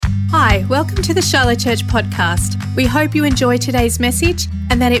Hi, welcome to the Shiloh Church podcast. We hope you enjoy today's message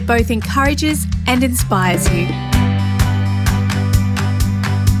and that it both encourages and inspires you.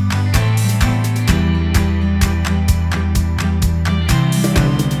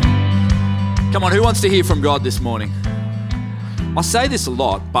 Come on, who wants to hear from God this morning? I say this a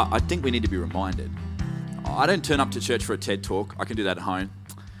lot, but I think we need to be reminded. I don't turn up to church for a TED talk. I can do that at home.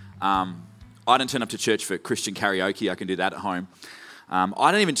 I don't turn up to church for Christian karaoke. I can do that at home.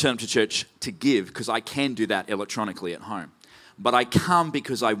 I don't even turn up to church to give because I can do that electronically at home. But I come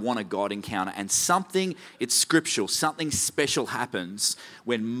because I want a God encounter, and it's scriptural, something special happens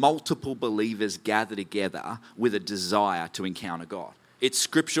when multiple believers gather together with a desire to encounter God. It's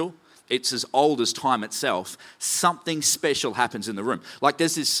scriptural. It's as old as time itself. Something special happens in the room. Like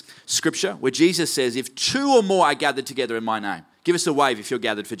there's this scripture where Jesus says, if two or more are gathered together in my name, give us a wave if you're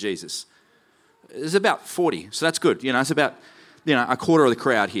gathered for Jesus. There's about 40, so that's good. It's about a quarter of the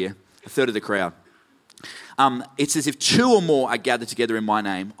crowd here, a third of the crowd. It says, if two or more are gathered together in my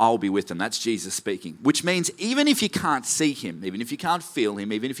name, I'll be with them. That's Jesus speaking, which means even if you can't see him, even if you can't feel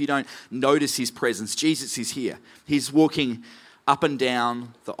him, even if you don't notice his presence, Jesus is here. He's walking up and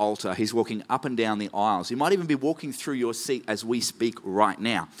down the altar. He's walking up and down the aisles. He might even be walking through your seat as we speak right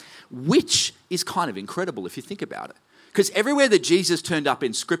now, which is kind of incredible if you think about it. Because everywhere that Jesus turned up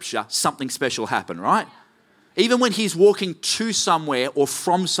in Scripture, something special happened, right? Even when he's walking to somewhere or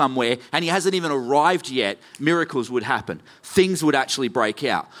from somewhere and he hasn't even arrived yet, miracles would happen. Things would actually break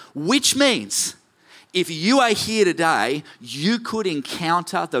out. Which means if you are here today, you could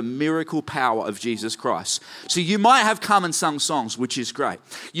encounter the miracle power of Jesus Christ. So you might have come and sung songs, which is great.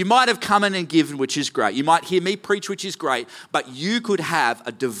 You might have come in and given, which is great. You might hear me preach, which is great. But you could have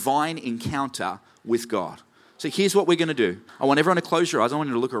a divine encounter with God. So here's what we're going to do. I want everyone to close your eyes. I want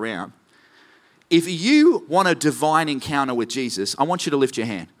you to look around. If you want a divine encounter with Jesus, I want you to lift your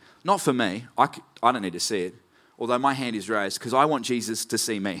hand. Not for me. I don't need to see it. Although my hand is raised because I want Jesus to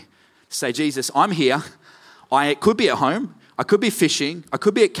see me. Say, Jesus, I'm here. I could be at home. I could be fishing. I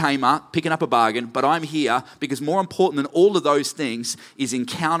could be at Kmart picking up a bargain. But I'm here because more important than all of those things is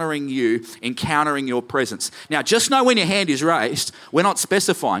encountering you, encountering your presence. Now, just know when your hand is raised, we're not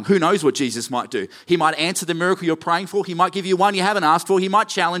specifying. Who knows what Jesus might do? He might answer the miracle you're praying for. He might give you one you haven't asked for. He might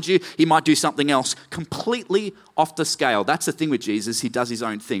challenge you. He might do something else completely off the scale. That's the thing with Jesus. He does his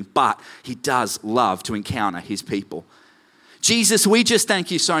own thing. But he does love to encounter his people. Jesus, we just thank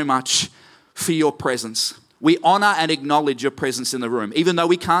you so much for your presence. We honor and acknowledge your presence in the room. Even though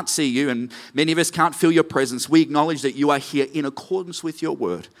we can't see you and many of us can't feel your presence, we acknowledge that you are here in accordance with your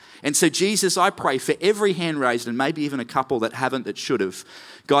word. And so, Jesus, I pray for every hand raised and maybe even a couple that haven't that should have.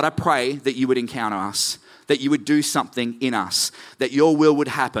 God, I pray that you would encounter us, that you would do something in us, that your will would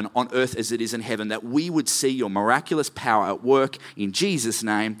happen on earth as it is in heaven, that we would see your miraculous power at work in Jesus'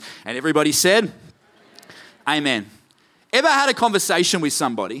 name. And everybody said, Amen. Ever had a conversation with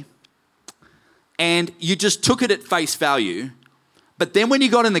somebody and you just took it at face value, but then when you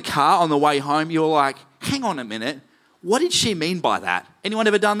got in the car on the way home, you were like, hang on a minute, what did she mean by that? Anyone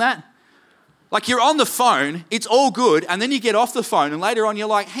ever done that? Like you're on the phone, it's all good, and then you get off the phone and later on you're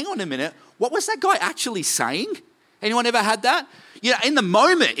like, hang on a minute, what was that guy actually saying? Anyone ever had that? In the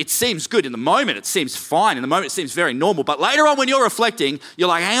moment, it seems good. In the moment, it seems fine. In the moment, it seems very normal. But later on, when you're reflecting, you're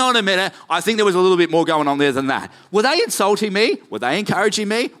like, hang on a minute. I think there was a little bit more going on there than that. Were they insulting me? Were they encouraging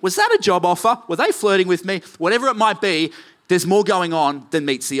me? Was that a job offer? Were they flirting with me? Whatever it might be, there's more going on than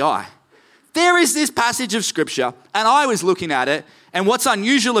meets the eye. There is this passage of scripture, and I was looking at it, and what's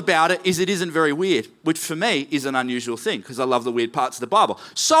unusual about it is it isn't very weird, which for me is an unusual thing because I love the weird parts of the Bible.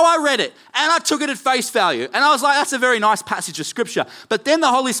 So I read it, and I took it at face value, and I was like, that's a very nice passage of scripture. But then the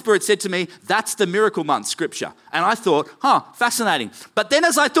Holy Spirit said to me, that's the Miracle Month scripture. And I thought, fascinating. But then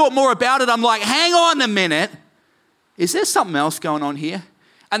as I thought more about it, I'm like, hang on a minute. Is there something else going on here?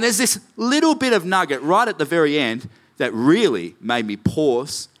 And there's this little bit of nugget right at the very end that really made me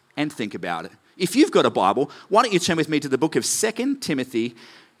pause and think about it. If you've got a Bible, why don't you turn with me to the book of 2 Timothy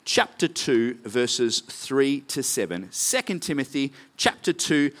chapter 2, verses 3 to 7. 2 Timothy chapter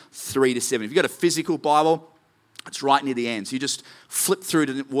 2, 3 to 7. If you've got a physical Bible, it's right near the end. So you just flip through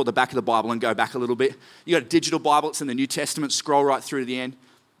to the back of the Bible and go back a little bit. You've got a digital Bible, it's in the New Testament, scroll right through to the end.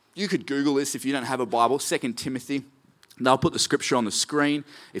 You could Google this if you don't have a Bible, 2 Timothy. They'll put the scripture on the screen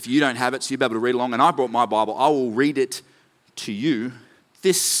if you don't have it, so you'll be able to read along. And I brought my Bible. I will read it to you.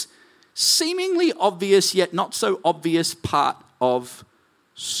 This seemingly obvious yet not so obvious part of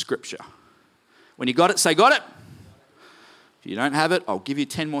Scripture. When you got it, say, got it? If you don't have it, I'll give you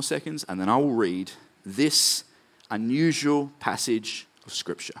 10 more seconds and then I will read this unusual passage of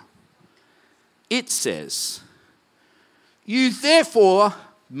Scripture. It says, "You therefore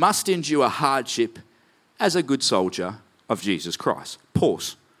must endure hardship as a good soldier of Jesus Christ.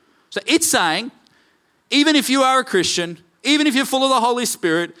 Pause. So it's saying, even if you are a Christian, even if you're full of the Holy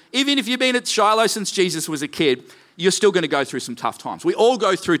Spirit, even if you've been at Shiloh since Jesus was a kid, you're still going to go through some tough times. We all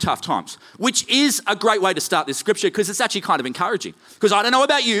go through tough times, which is a great way to start this scripture because it's actually kind of encouraging. Because I don't know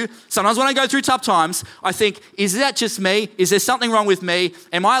about you, sometimes when I go through tough times, I think, is that just me? Is there something wrong with me?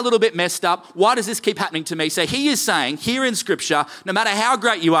 Am I a little bit messed up? Why does this keep happening to me? So he is saying here in scripture, no matter how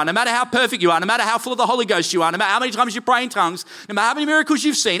great you are, no matter how perfect you are, no matter how full of the Holy Ghost you are, no matter how many times you pray in tongues, no matter how many miracles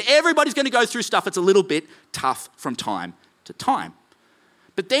you've seen, everybody's going to go through stuff that's a little bit tough from time to time.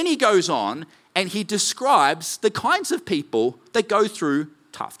 But then he goes on and he describes the kinds of people that go through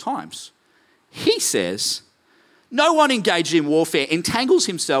tough times. He says, no one engaged in warfare entangles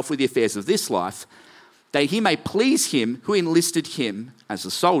himself with the affairs of this life, that he may please him who enlisted him as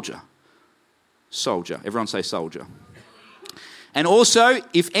a soldier. Soldier. Everyone say soldier. And also,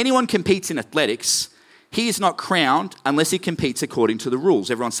 if anyone competes in athletics, he is not crowned unless he competes according to the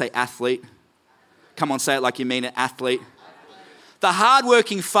rules. Everyone say athlete. Come on, say it like you mean it, athlete. The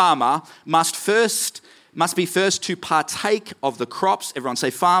hardworking farmer must be first to partake of the crops. Everyone say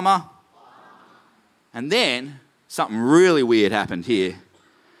farmer. And then something really weird happened here.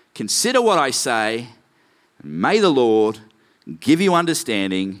 Consider what I say, and may the Lord give you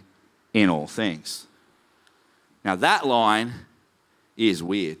understanding in all things. Now that line is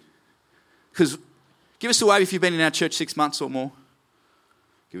weird. Because give us a wave if you've been in our church 6 months or more.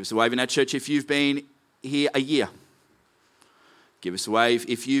 Give us a wave in our church if you've been here a year. Give us a wave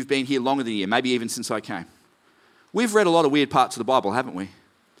if you've been here longer than a year, maybe even since I came. We've read a lot of weird parts of the Bible, haven't we?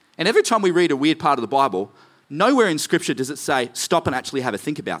 And every time we read a weird part of the Bible, nowhere in Scripture does it say, stop and actually have a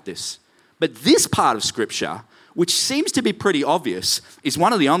think about this. But this part of Scripture, which seems to be pretty obvious, is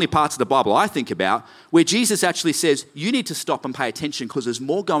one of the only parts of the Bible I think about where Jesus actually says, you need to stop and pay attention because there's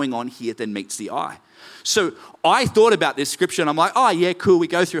more going on here than meets the eye. So I thought about this scripture and I'm like, oh yeah, cool, we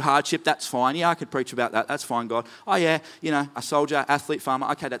go through hardship, that's fine. Yeah, I could preach about that, that's fine, God. Oh yeah, a soldier, athlete, farmer,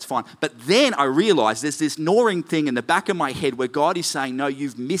 okay, that's fine. But then I realized there's this gnawing thing in the back of my head where God is saying, no,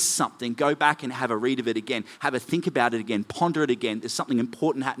 you've missed something. Go back and have a read of it again. Have a think about it again. Ponder it again. There's something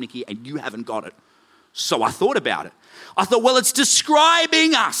important happening here and you haven't got it. So I thought about it. I thought, well, it's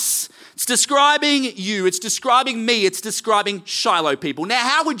describing us. It's describing you. It's describing me. It's describing Shiloh people. Now,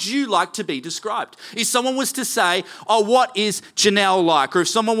 how would you like to be described? If someone was to say, oh, what is Janelle like? Or if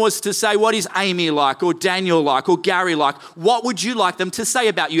someone was to say, what is Amy like? Or Daniel like? Or Gary like? What would you like them to say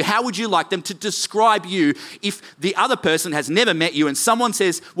about you? How would you like them to describe you if the other person has never met you and someone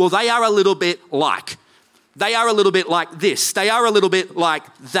says, well, they are a little bit like. They are a little bit like this. They are a little bit like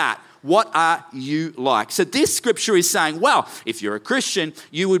that. What are you like? So this scripture is saying, well, if you're a Christian,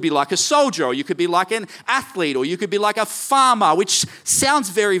 you would be like a soldier, or you could be like an athlete, or you could be like a farmer, which sounds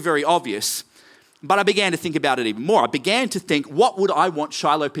very, very obvious. But I began to think about it even more. I began to think, what would I want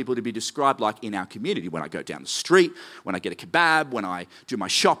Shiloh people to be described like in our community? When I go down the street, when I get a kebab, when I do my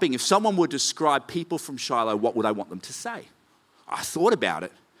shopping, if someone would describe people from Shiloh, what would I want them to say? I thought about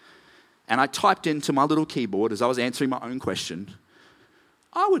it, and I typed into my little keyboard as I was answering my own question,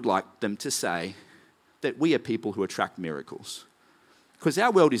 I would like them to say that we are people who attract miracles. Because our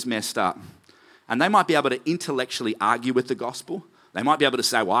world is messed up. And they might be able to intellectually argue with the gospel. They might be able to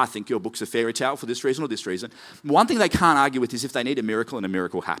say, well, I think your book's a fairy tale for this reason or this reason. One thing they can't argue with is if they need a miracle and a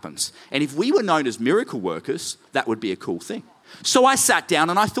miracle happens. And if we were known as miracle workers, that would be a cool thing. So I sat down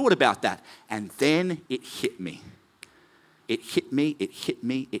and I thought about that. And then it hit me. It hit me, it hit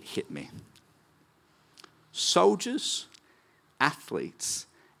me, it hit me. Soldiers, athletes,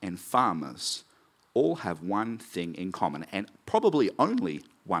 and farmers all have one thing in common, and probably only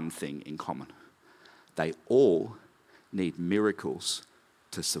one thing in common. They all need miracles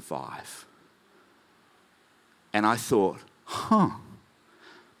to survive. And I thought,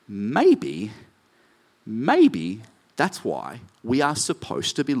 maybe that's why we are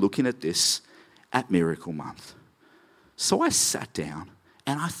supposed to be looking at this at Miracle Month. So I sat down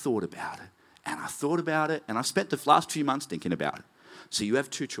and I thought about it. And I thought about it, and I spent the last few months thinking about it. So you have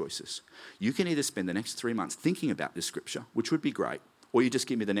two choices. You can either spend the next 3 months thinking about this scripture, which would be great, or you just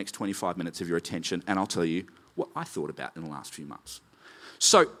give me the next 25 minutes of your attention, and I'll tell you what I thought about in the last few months.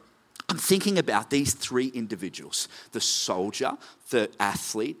 So I'm thinking about these three individuals, the soldier, the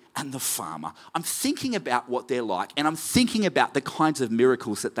athlete, and the farmer. I'm thinking about what they're like, and I'm thinking about the kinds of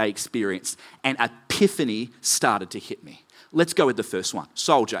miracles that they experienced, and epiphany started to hit me. Let's go with the first one.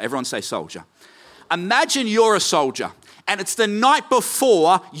 Soldier. Everyone say soldier. Imagine you're a soldier and it's the night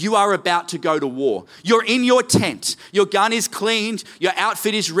before you are about to go to war. You're in your tent, your gun is cleaned, your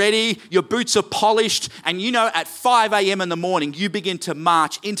outfit is ready, your boots are polished, and you know at 5 a.m. in the morning, you begin to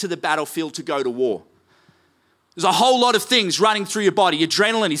march into the battlefield to go to war. There's a whole lot of things running through your body. Your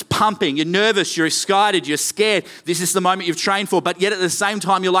adrenaline is pumping. You're nervous. You're excited. You're scared. This is the moment you've trained for. But yet at the same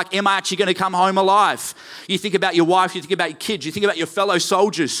time, you're like, am I actually going to come home alive? You think about your wife. You think about your kids. You think about your fellow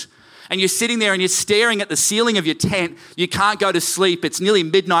soldiers. And you're sitting there and you're staring at the ceiling of your tent. You can't go to sleep. It's nearly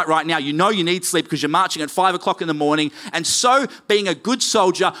midnight right now. You know you need sleep because you're marching at 5 o'clock in the morning. And so, being a good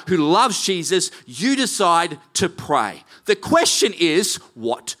soldier who loves Jesus, you decide to pray. The question is,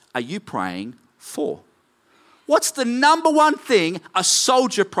 what are you praying for? What's the number one thing a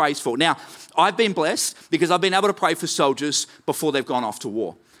soldier prays for? Now, I've been blessed because I've been able to pray for soldiers before they've gone off to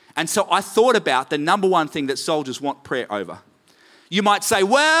war. And so I thought about the number one thing that soldiers want prayer over. You might say,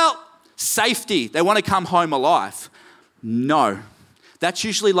 well, safety. They want to come home alive. No. That's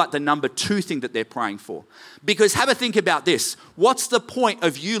usually like the number 2 thing that they're praying for. Because have a think about this. What's the point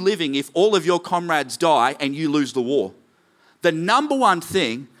of you living if all of your comrades die and you lose the war? The number one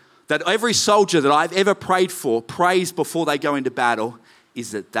thing that every soldier that I've ever prayed for prays before they go into battle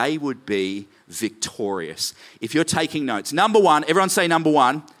is that they would be victorious. If you're taking notes, number 1, everyone say number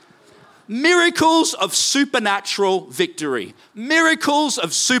 1, miracles of supernatural victory. Miracles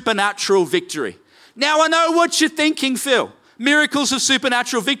of supernatural victory. Now I know what you're thinking, Phil. Miracles of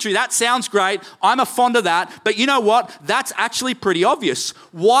supernatural victory. That sounds great. I'm a fond of that. But you know what? That's actually pretty obvious.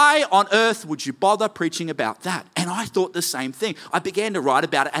 Why on earth would you bother preaching about that? And I thought the same thing. I began to write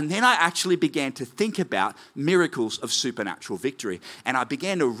about it, and then I actually began to think about miracles of supernatural victory. And I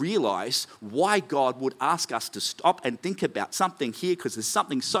began to realize why God would ask us to stop and think about something here, because there's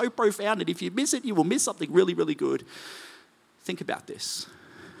something so profound, and if you miss it, you will miss something really, really good. Think about this.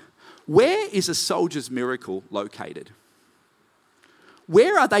 Where is a soldier's miracle located?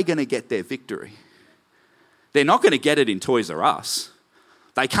 Where are they going to get their victory? They're not going to get it in Toys R Us.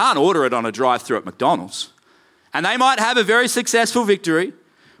 They can't order it on a drive-thru at McDonald's. And they might have a very successful victory,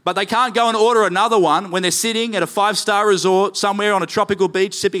 but they can't go and order another one when they're sitting at a 5-star resort somewhere on a tropical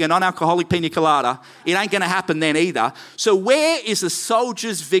beach sipping a non-alcoholic pina colada. It ain't going to happen then either. So where is a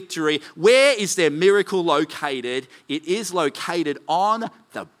soldier's victory? Where is their miracle located? It is located on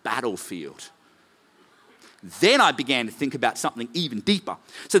the battlefield. Then I began to think about something even deeper.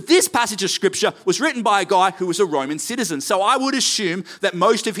 So this passage of scripture was written by a guy who was a Roman citizen. So I would assume that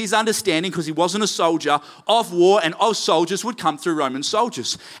most of his understanding, because he wasn't a soldier, of war and of soldiers would come through Roman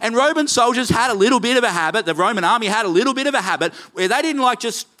soldiers. And Roman soldiers had a little bit of a habit, the Roman army had a little bit of a habit, where they didn't like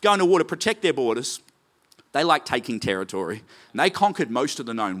just going to war to protect their borders. They liked taking territory. And they conquered most of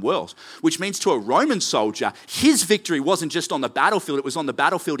the known world, which means to a Roman soldier, his victory wasn't just on the battlefield, it was on the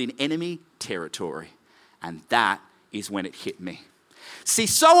battlefield in enemy territory. And that is when it hit me. See,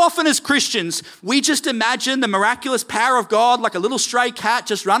 so often as Christians, we just imagine the miraculous power of God like a little stray cat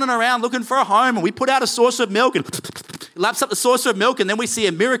just running around looking for a home, and we put out a saucer of milk and laps up the saucer of milk, and then we see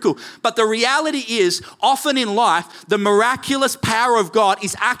a miracle. But the reality is, often in life, the miraculous power of God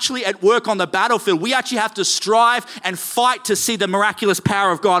is actually at work on the battlefield. We actually have to strive and fight to see the miraculous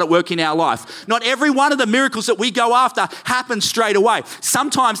power of God at work in our life. Not every one of the miracles that we go after happens straight away.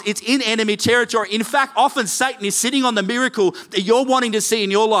 Sometimes it's in enemy territory. In fact, often Satan is sitting on the miracle that you're wanting to see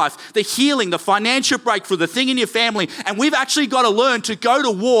in your life, the healing, the financial breakthrough, the thing in your family, and we've actually got to learn to go to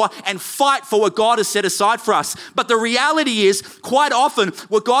war and fight for what God has set aside for us. But the reality is, quite often,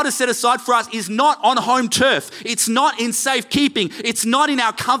 what God has set aside for us is not on home turf. It's not in safekeeping. It's not in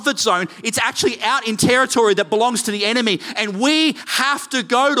our comfort zone. It's actually out in territory that belongs to the enemy, and we have to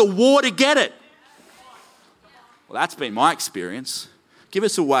go to war to get it. Well, that's been my experience. Give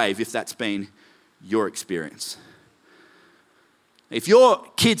us a wave if that's been your experience. If your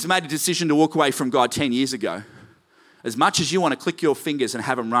kids made a decision to walk away from God 10 years ago, as much as you want to click your fingers and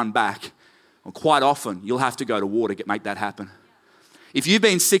have them run back, well, quite often you'll have to go to war to make that happen. If you've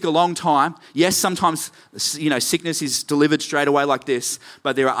been sick a long time, yes, sometimes sickness is delivered straight away like this,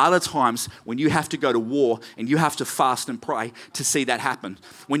 but there are other times when you have to go to war and you have to fast and pray to see that happen.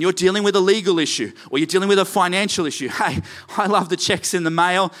 When you're dealing with a legal issue or you're dealing with a financial issue, hey, I love the checks in the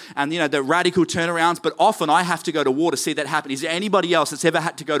mail and the radical turnarounds, but often I have to go to war to see that happen. Is there anybody else that's ever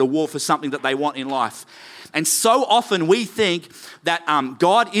had to go to war for something that they want in life? And so often we think that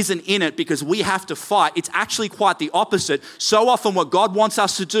God isn't in it because we have to fight. It's actually quite the opposite. So often what God wants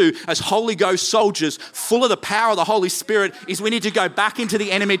us to do as Holy Ghost soldiers, full of the power of the Holy Spirit, is we need to go back into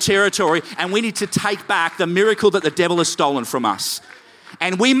the enemy territory and we need to take back the miracle that the devil has stolen from us.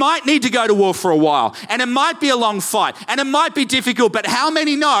 And we might need to go to war for a while. And it might be a long fight. And it might be difficult. But how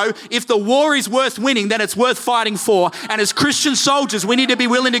many know if the war is worth winning, then it's worth fighting for? And as Christian soldiers, we need to be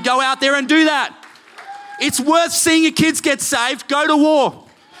willing to go out there and do that. It's worth seeing your kids get saved. Go to war.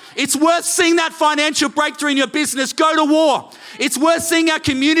 It's worth seeing that financial breakthrough in your business. Go to war. It's worth seeing our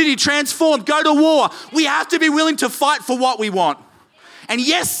community transformed. Go to war. We have to be willing to fight for what we want. And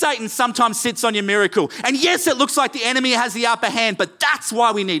yes, Satan sometimes sits on your miracle. And yes, it looks like the enemy has the upper hand, but that's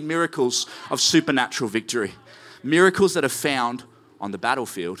why we need miracles of supernatural victory. Miracles that are found on the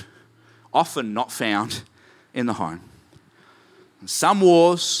battlefield, often not found in the home. And some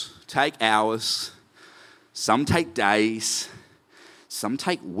wars take hours, some take days, some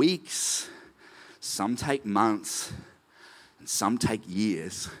take weeks, some take months, and some take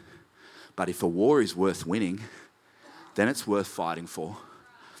years. But if a war is worth winning, then it's worth fighting for.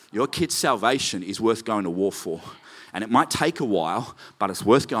 Your kid's salvation is worth going to war for. And it might take a while, but it's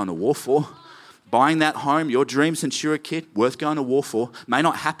worth going to war for. Buying that home, your dream since you're a kid, worth going to war for. May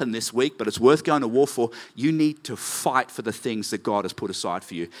not happen this week, but it's worth going to war for. You need to fight for the things that God has put aside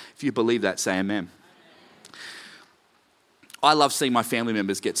for you. If you believe that, say amen. I love seeing my family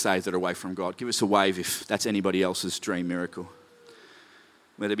members get saved that are away from God. Give us a wave if that's anybody else's dream miracle.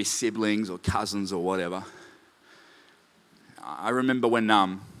 Whether it be siblings or cousins or whatever. I remember when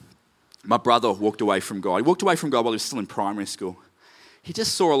my brother walked away from God. He walked away from God while he was still in primary school. He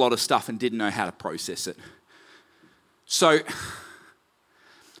just saw a lot of stuff and didn't know how to process it. So, I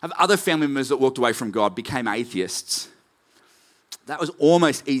have other family members that walked away from God, became atheists. That was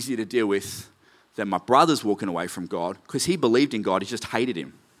almost easier to deal with than my brother's walking away from God, because he believed in God, he just hated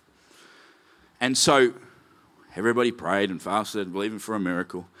him. And so, everybody prayed and fasted, believing for a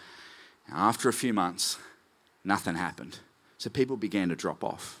miracle. And after a few months, nothing happened. So people began to drop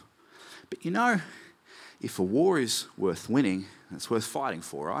off. But you know, if a war is worth winning, it's worth fighting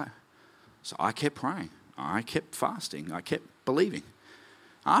for, right? So I kept praying. I kept fasting. I kept believing.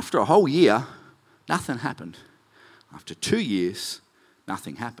 After a whole year, nothing happened. After 2 years,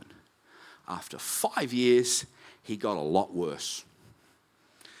 nothing happened. After 5 years, he got a lot worse.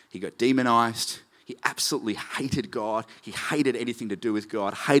 He got demonized. He absolutely hated God. He hated anything to do with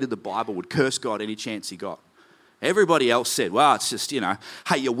God, hated the Bible, would curse God any chance he got. Everybody else said, well, it's just,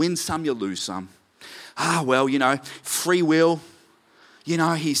 hey, you win some, you lose some. Free will.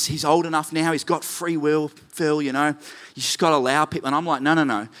 He's old enough now. He's got free will, Phil, You just got to allow people. And I'm like,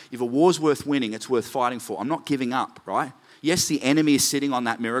 no. If a war's worth winning, it's worth fighting for. I'm not giving up, right? Yes, the enemy is sitting on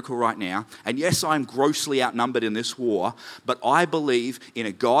that miracle right now. And yes, I'm grossly outnumbered in this war. But I believe in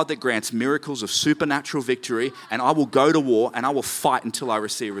a God that grants miracles of supernatural victory. And I will go to war and I will fight until I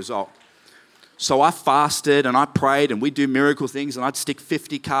receive a result. So I fasted and I prayed and we'd do miracle things and I'd stick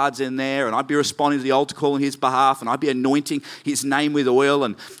 50 cards in there and I'd be responding to the altar call on his behalf and I'd be anointing his name with oil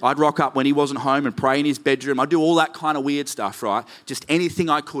and I'd rock up when he wasn't home and pray in his bedroom. I'd do all that kind of weird stuff, right? Just anything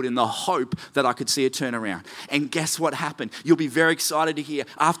I could in the hope that I could see a turnaround. And guess what happened? You'll be very excited to hear.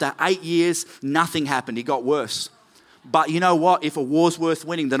 After 8 years, nothing happened. He got worse. But you know what? If a war's worth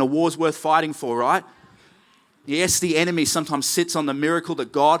winning, then a war's worth fighting for, right? Yes, the enemy sometimes sits on the miracle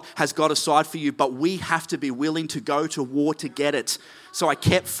that God has got aside for you, but we have to be willing to go to war to get it. So I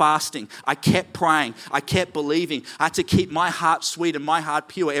kept fasting, I kept praying, I kept believing. I had to keep my heart sweet and my heart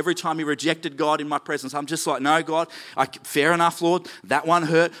pure. Every time he rejected God in my presence, I'm just like, no, God, fair enough, Lord. That one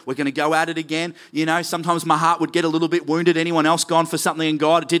hurt. We're going to go at it again. Sometimes my heart would get a little bit wounded. Anyone else gone for something in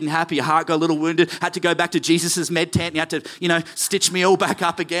God? It didn't happen. Your heart got a little wounded. Had to go back to Jesus' med tent. And you had to, stitch me all back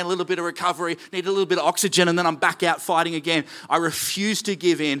up again. A little bit of recovery. Need a little bit of oxygen. And then I'm back out fighting again. I refuse to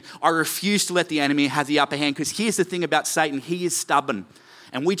give in. I refuse to let the enemy have the upper hand. Because here's the thing about Satan. He is stubborn.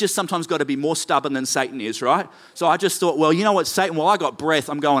 And we just sometimes got to be more stubborn than Satan is, right? So I just thought, well, you know what, Satan? Well, I got breath.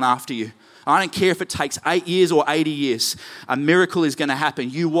 I'm going after you. I don't care if it takes 8 years or 80 years. A miracle is going to happen.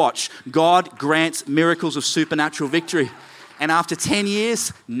 You watch. God grants miracles of supernatural victory. And after 10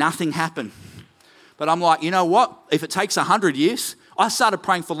 years, nothing happened. But I'm like, you know what? If it takes 100 years, I started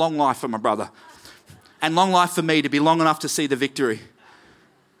praying for long life for my brother. And long life for me to be long enough to see the victory.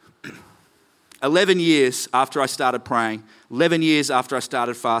 11 years after I started praying, 11 years after I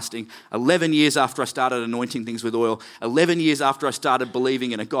started fasting, 11 years after I started anointing things with oil, 11 years after I started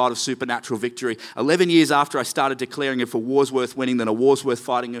believing in a God of supernatural victory, 11 years after I started declaring if a war's worth winning, then a war's worth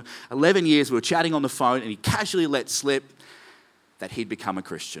fighting, 11 years we were chatting on the phone and he casually let slip that he'd become a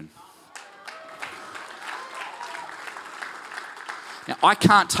Christian. Now, I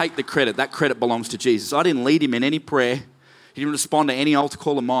can't take the credit. That credit belongs to Jesus. I didn't lead him in any prayer. He didn't respond to any altar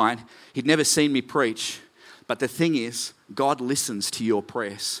call of mine. He'd never seen me preach. But the thing is, God listens to your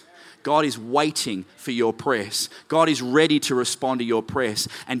prayers. God is waiting for your prayers. God is ready to respond to your prayers.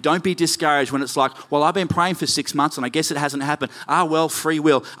 And don't be discouraged when it's like, well, I've been praying for 6 months and I guess it hasn't happened. Well, free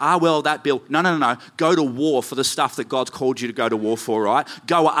will. Well, that bill. No. Go to war for the stuff that God's called you to go to war for, right?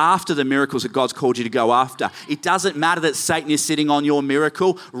 Go after the miracles that God's called you to go after. It doesn't matter that Satan is sitting on your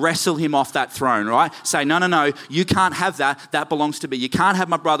miracle. Wrestle him off that throne, right? Say, no, you can't have that. That belongs to me. You can't have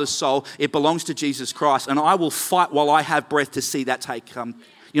my brother's soul. It belongs to Jesus Christ. And I will fight while I have breath to see that take. You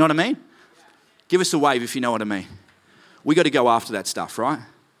know what I mean? Give us a wave if you know what I mean. We got to go after that stuff, right?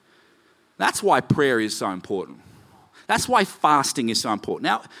 That's why prayer is so important. That's why fasting is so important.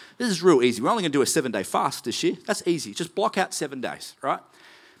 Now, this is real easy. We're only going to do a 7-day fast this year. That's easy. Just block out 7 days, right?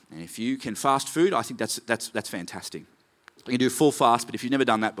 And if you can fast food, I think that's fantastic. You can do a full fast, but if you've never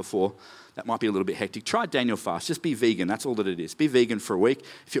done that before, that might be a little bit hectic. Try Daniel fast. Just be vegan. That's all that it is. Be vegan for a week.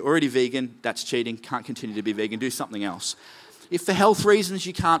 If you're already vegan, that's cheating. Can't continue to be vegan. Do something else. If for health reasons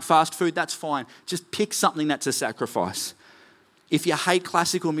you can't fast food, that's fine. Just pick something that's a sacrifice. If you hate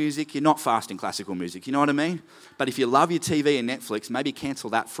classical music, you're not fasting classical music. You know what I mean? But if you love your TV and Netflix, maybe cancel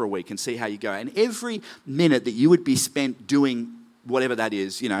that for a week and see how you go. And every minute that you would be spent doing whatever that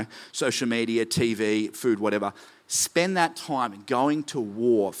is, social media, TV, food, whatever, spend that time going to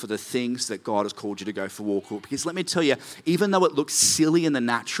war for the things that God has called you to go for war for. Because let me tell you, even though it looks silly in the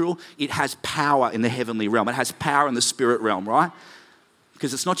natural, it has power in the heavenly realm. It has power in the spirit realm, right?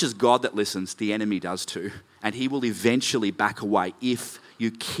 Because it's not just God that listens, the enemy does too. And he will eventually back away if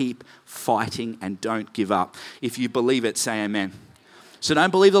you keep fighting and don't give up. If you believe it, say amen. So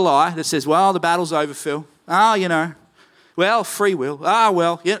don't believe the lie that says, well, the battle's over, Phil. Well, free will.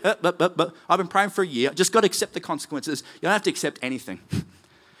 But I've been praying for a year. Just got to accept the consequences. You don't have to accept anything.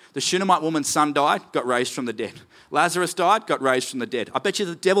 The Shunammite woman's son died, got raised from the dead. Lazarus died, got raised from the dead. I bet you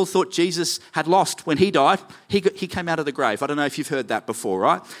the devil thought Jesus had lost when he died. He came out of the grave. I don't know if you've heard that before,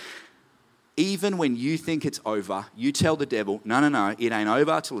 right? Even when you think it's over, you tell the devil, no, it ain't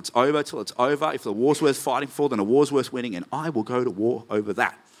over till it's over, till it's over. If the war's worth fighting for, then a war's worth winning, and I will go to war over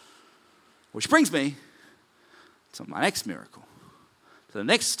that. Which brings me to my next miracle, to the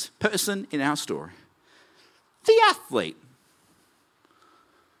next person in our story, the athlete.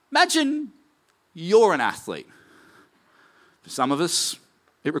 Imagine you're an athlete. For some of us,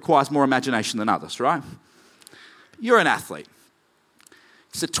 it requires more imagination than others, right? You're an athlete.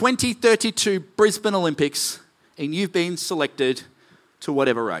 It's the 2032 Brisbane Olympics, and you've been selected to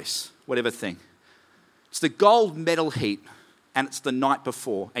whatever race, whatever thing. It's the gold medal heat, and it's the night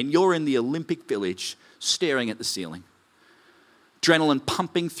before, and you're in the Olympic Village staring at the ceiling. Adrenaline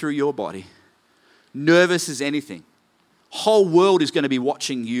pumping through your body. Nervous as anything. Whole world is going to be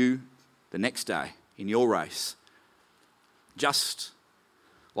watching you the next day in your race. Just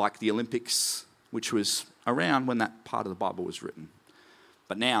like the Olympics, which was around when that part of the Bible was written.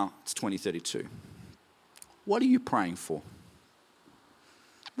 But now it's 2032. What are you praying for?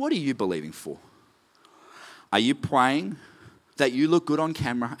 What are you believing for? Are you praying that you look good on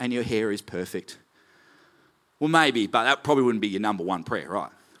camera and your hair is perfect? Well, maybe, but that probably wouldn't be your number one prayer,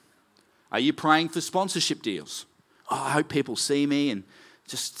 right? Are you praying for sponsorship deals? I hope people see me and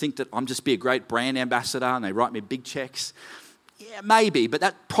just think that I'm just be a great brand ambassador and they write me big checks. Yeah, maybe, but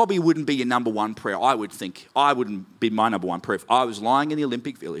that probably wouldn't be your number one prayer, I would think. I wouldn't be my number one prayer. If I was lying in the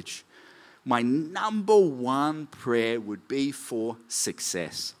Olympic Village, my number one prayer would be for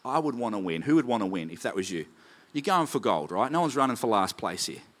success. I would want to win. Who would want to win if that was you? You're going for gold, right? No one's running for last place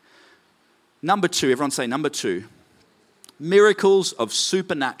here. Number 2, everyone say number 2, miracles of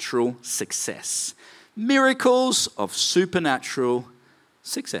supernatural success. Miracles of supernatural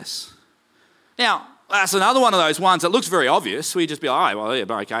success. Now, that's another one of those ones that looks very obvious. We just be like, oh, well, yeah,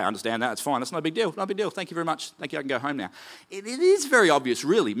 okay, I understand that. It's fine. That's no big deal. No big deal. Thank you very much. Thank you. I can go home now. It is very obvious,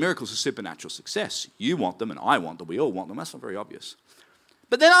 really. Miracles of supernatural success. You want them and I want them. We all want them. That's not very obvious.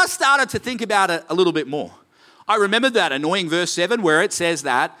 But then I started to think about it a little bit more. I remembered that annoying verse 7 where it says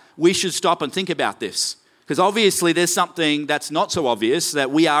that we should stop and think about this. Because obviously there's something that's not so obvious that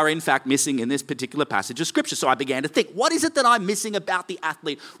we are in fact missing in this particular passage of Scripture. So I began to think, what is it that I'm missing about the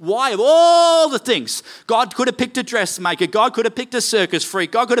athlete? Why, of all the things, God could have picked a dressmaker, God could have picked a circus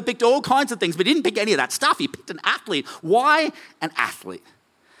freak, God could have picked all kinds of things, but he didn't pick any of that stuff. He picked an athlete. Why an athlete?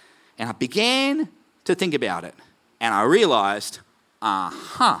 And I began to think about it. And I realized,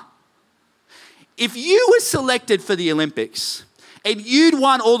 if you were selected for the Olympics, and you'd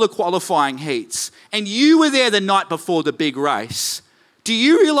won all the qualifying heats, and you were there the night before the big race, do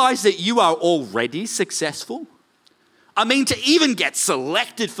you realize that you are already successful? I mean, to even get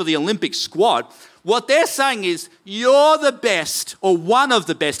selected for the Olympic squad, what they're saying is you're the best, or one of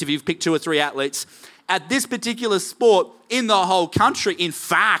the best if you've picked 2 or 3 athletes, at this particular sport in the whole country. In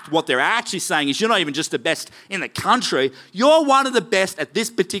fact, what they're actually saying is you're not even just the best in the country. You're one of the best at this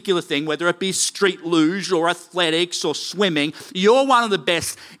particular thing, whether it be street luge or athletics or swimming. You're one of the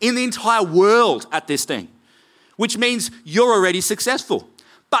best in the entire world at this thing, which means you're already successful.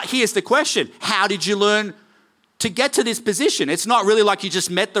 But here's the question. How did you learn to get to this position? It's not really like you just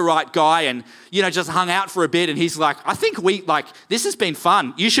met the right guy and, just hung out for a bit and he's like, I think this has been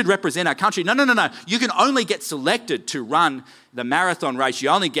fun. You should represent our country. No. You can only get selected to run the marathon race. You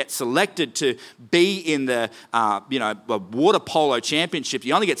only get selected to be in the, water polo championship.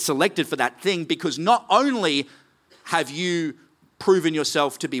 You only get selected for that thing because not only have you proven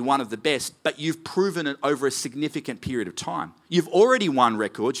yourself to be one of the best, but you've proven it over a significant period of time. You've already won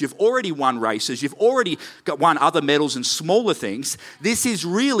records, you've already won races, you've already won other medals and smaller things. This is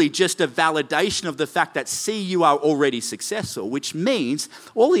really just a validation of the fact that, you are already successful, which means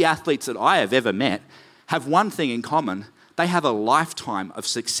all the athletes that I have ever met have one thing in common. They have a lifetime of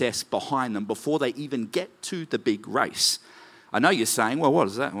success behind them before they even get to the big race. I know you're saying, well, what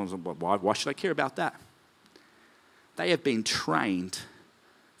is that? Why should I care about that? They have been trained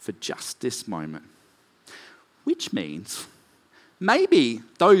for just this moment, which means maybe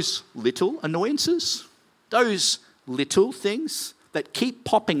those little annoyances, those little things that keep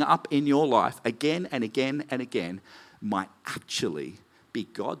popping up in your life again and again and again might actually be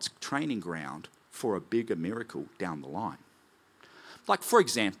God's training ground for a bigger miracle down the line. Like, for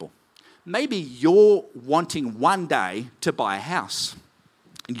example, maybe you're wanting one day to buy a house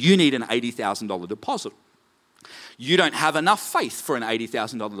and you need an $80,000 deposit. You don't have enough faith for an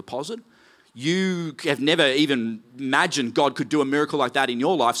 $80,000 deposit. You have never even imagined God could do a miracle like that in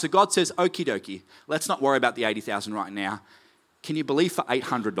your life. So God says, okie dokie, let's not worry about the $80,000 right now. Can you believe for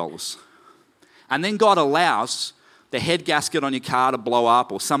 $800? And then God allows the head gasket on your car to blow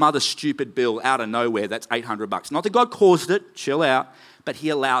up or some other stupid bill out of nowhere that's $800. Not that God caused it, chill out, but he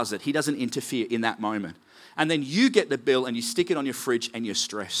allows it. He doesn't interfere in that moment. And then you get the bill and you stick it on your fridge and you're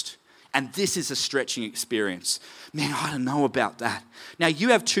stressed. And this is a stretching experience. Man, I don't know about that. Now, you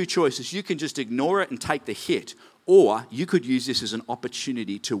have two choices. You can just ignore it and take the hit, or you could use this as an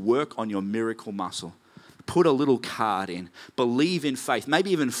opportunity to work on your miracle muscle. Put a little card in. Believe in faith.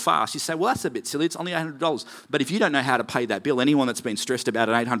 Maybe even fast. You say, well, that's a bit silly. It's only $800. But if you don't know how to pay that bill, anyone that's been stressed about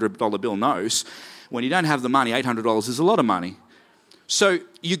an $800 bill knows when you don't have the money, $800 is a lot of money. So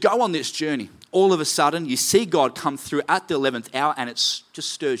you go on this journey. All of a sudden, you see God come through at the 11th hour and it just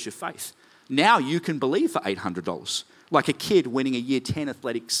stirs your faith. Now you can believe for $800, like a kid winning a year 10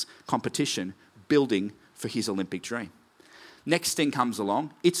 athletics competition, building for his Olympic dream. Next thing comes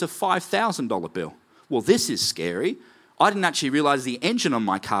along, it's a $5,000 bill. Well, this is scary. I didn't actually realize the engine on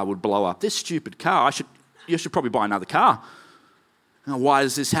my car would blow up. This stupid car, you should probably buy another car. Now, why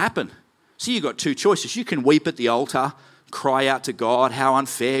does this happen? So you've got two choices. You can weep at the altar, cry out to God how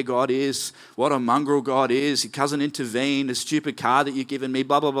unfair God is, what a mongrel God is, he doesn't intervene, the stupid car that you've given me,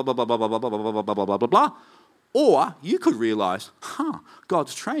 blah, blah, blah, blah, blah, blah, blah, blah, blah, blah, blah, blah, blah, blah. Or you could realize,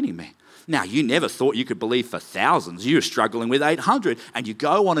 God's training me. Now, you never thought you could believe for thousands. You were struggling with 800, and you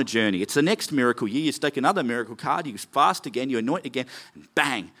go on a journey. It's the next miracle year. You take another miracle card, you fast again, you anoint again, and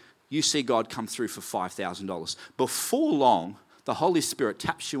bang, you see God come through for $5,000. Before long, the Holy Spirit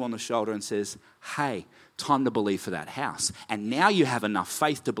taps you on the shoulder and says, hey, time to believe for that house. And now you have enough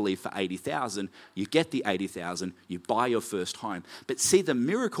faith to believe for 80,000. You get the 80,000, you buy your first home. But see, the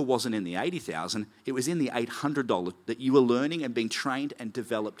miracle wasn't in the 80,000, it was in the $800 that you were learning and being trained and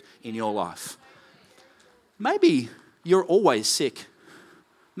developed in your life. Maybe you're always sick.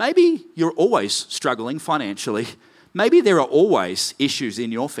 Maybe you're always struggling financially. Maybe there are always issues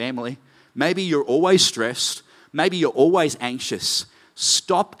in your family. Maybe you're always stressed. Maybe you're always anxious.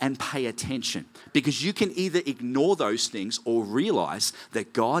 Stop and pay attention, because you can either ignore those things or realize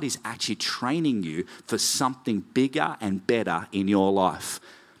that God is actually training you for something bigger and better in your life.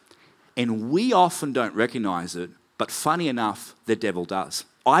 And we often don't recognize it, but funny enough, the devil does.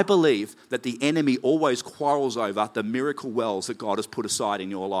 I believe that the enemy always quarrels over the miracle wells that God has put aside in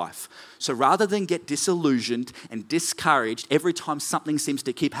your life. So rather than get disillusioned and discouraged every time something seems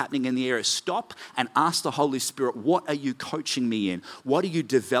to keep happening in the area, stop and ask the Holy Spirit, what are you coaching me in? What are you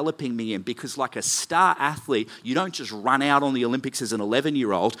developing me in? Because like a star athlete, you don't just run out on the Olympics as an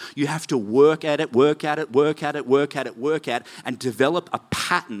 11-year-old. You have to work at it, and develop a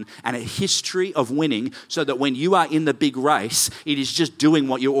pattern and a history of winning so that when you are in the big race, it is just doing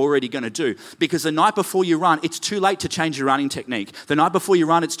what you're already going to do. Because the night before you run, it's too late to change your running technique. The night before you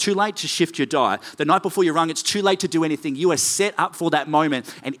run, it's too late to shift your diet. The night before you run, it's too late to do anything. You are set up for that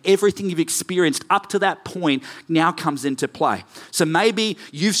moment, and everything you've experienced up to that point now comes into play. So maybe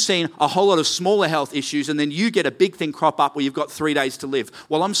you've seen a whole lot of smaller health issues, and then you get a big thing crop up where you've got 3 days to live.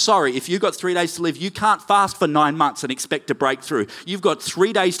 Well, I'm sorry, if you've got 3 days to live, you can't fast for 9 months and expect to break through. You've got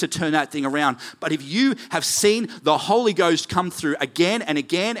 3 days to turn that thing around. But if you have seen the Holy Ghost come through again and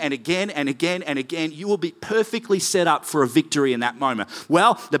again and again and again and again, you will be perfectly set up for a victory in that moment.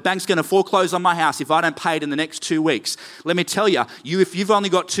 Well, the bank's going to foreclose on my house if I don't pay it in the next 2 weeks. Let me tell you, if you've only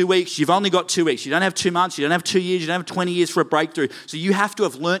got 2 weeks, you've only got 2 weeks. You don't have 2 months, you don't have 2 years, you don't have 20 years for a breakthrough. So you have to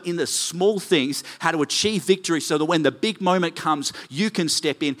have learnt in the small things how to achieve victory so that when the big moment comes, you can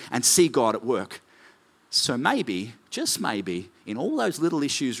step in and see God at work. So maybe, just maybe, in all those little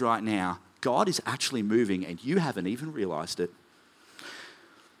issues right now, God is actually moving and you haven't even realized it.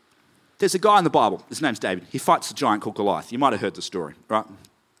 There's a guy in the Bible, his name's David. He fights a giant called Goliath. You might have heard the story, right?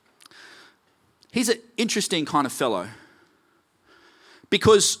 He's an interesting kind of fellow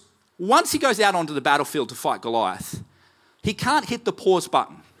because once he goes out onto the battlefield to fight Goliath, he can't hit the pause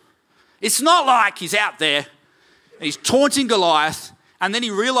button. It's not like he's out there and he's taunting Goliath and then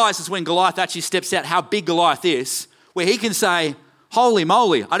he realizes when Goliath actually steps out how big Goliath is, where he can say, holy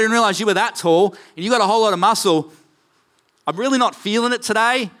moly, I didn't realize you were that tall and you got a whole lot of muscle. I'm really not feeling it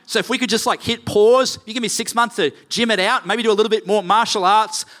today. So if we could just hit pause, you give me 6 months to gym it out, maybe do a little bit more martial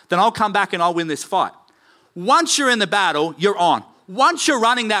arts, then I'll come back and I'll win this fight. Once you're in the battle, you're on. Once you're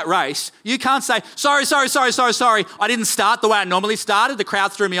running that race, you can't say, sorry, I didn't start the way I normally started. The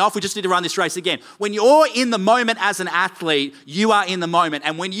crowd threw me off. We just need to run this race again. When you're in the moment as an athlete, you are in the moment.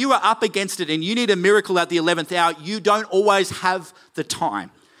 And when you are up against it and you need a miracle at the 11th hour, you don't always have the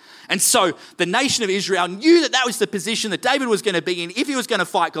time. And so the nation of Israel knew that that was the position that David was going to be in if he was going to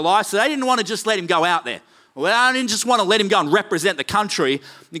fight Goliath. So they didn't want to just let him go out there. Well, they didn't just want to let him go and represent the country,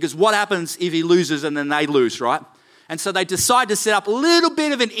 because what happens if he loses and then they lose, right? And so they decide to set up a little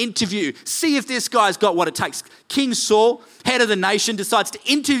bit of an interview, see if this guy's got what it takes. King Saul, head of the nation, decides to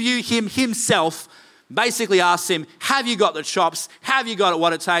interview him himself, basically asks him, have you got the chops? Have you got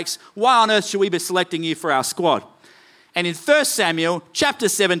what it takes? Why on earth should we be selecting you for our squad? And in 1 Samuel chapter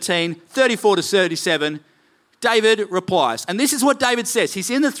 17, 34 to 37, David replies. And this is what David says. He's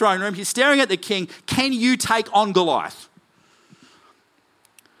in the throne room. He's staring at the king. Can you take on Goliath?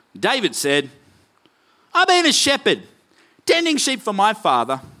 David said, I've been a shepherd, tending sheep for my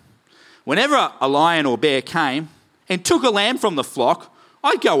father. Whenever a lion or bear came and took a lamb from the flock,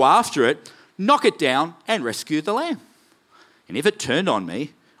 I'd go after it, knock it down, and rescue the lamb. And if it turned on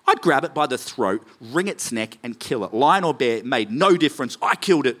me, I'd grab it by the throat, wring its neck, and kill it. Lion or bear, it made no difference. I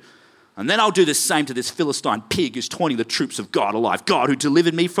killed it. And then I'll do the same to this Philistine pig who's taunting the troops of God alive. God, who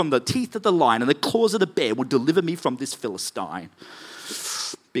delivered me from the teeth of the lion and the claws of the bear, will deliver me from this Philistine.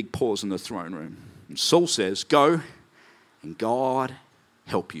 Big pause in the throne room. And Saul says, go and God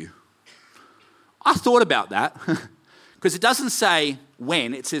help you. I thought about that because it doesn't say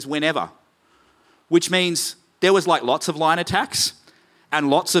when, it says whenever, which means there was lots of lion attacks and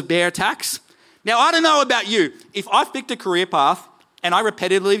lots of bear attacks. Now, I don't know about you. If I've picked a career path and I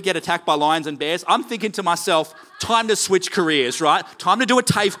repetitively get attacked by lions and bears, I'm thinking to myself, time to switch careers, right? Time to do a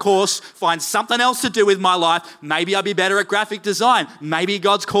TAFE course, find something else to do with my life. Maybe I'll be better at graphic design. Maybe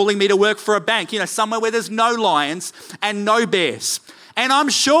God's calling me to work for a bank, somewhere where there's no lions and no bears. And I'm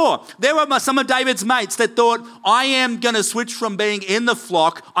sure there were some of David's mates that thought, I am going to switch from being in the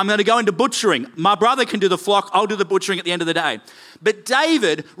flock. I'm going to go into butchering. My brother can do the flock. I'll do the butchering at the end of the day. But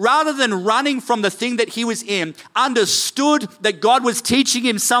David, rather than running from the thing that he was in, understood that God was teaching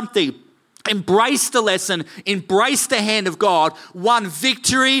him something, embraced the lesson, embraced the hand of God, won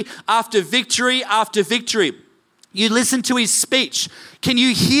victory after victory after victory. You listen to his speech. Can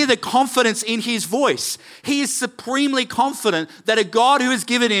you hear the confidence in his voice? He is supremely confident that a God who has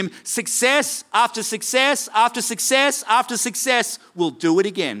given him success after success after success after success will do it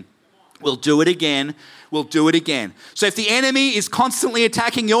again. Will do it again. Will do it again. So if the enemy is constantly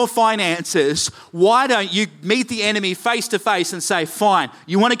attacking your finances, why don't you meet the enemy face to face and say, fine,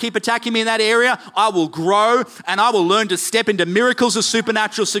 you want to keep attacking me in that area? I will grow and I will learn to step into miracles of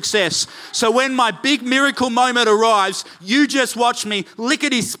supernatural success. So when my big miracle moment arrives, you just watch me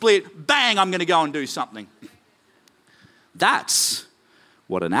lickety-split, bang, I'm going to go and do something. That's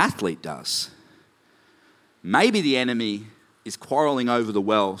what an athlete does. Maybe the enemy is quarreling over the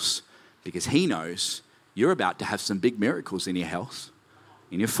wells because he knows you're about to have some big miracles in your health,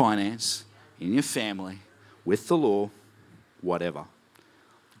 in your finance, in your family, with the law, whatever.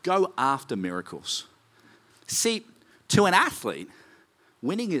 Go after miracles. See, to an athlete,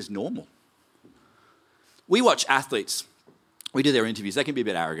 Winning is normal. We watch athletes. We do their interviews. They can be a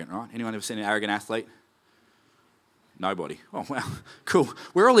bit arrogant, right? Anyone ever seen an arrogant athlete? Nobody. Oh, wow. Cool.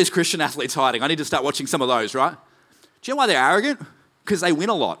 Where are all these Christian athletes hiding? I need to start watching some of those, right? Do you know why they're arrogant? Because they win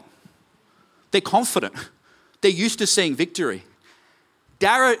a lot. They're confident. They're used to seeing victory.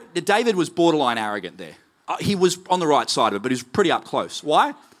 David was borderline arrogant there. He was on the right side of it, but he was pretty up close.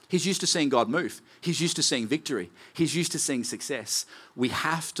 Why? He's used to seeing God move. He's used to seeing victory. He's used to seeing success. We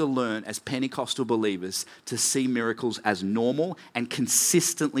have to learn as Pentecostal believers to see miracles as normal and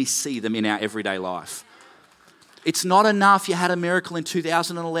consistently see them in our everyday life. It's not enough you had a miracle in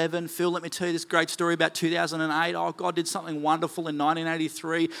 2011. Phil, let me tell you this great story about 2008. Oh, God did something wonderful in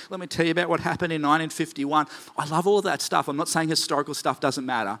 1983. Let me tell you about what happened in 1951. I love all of that stuff. I'm not saying historical stuff doesn't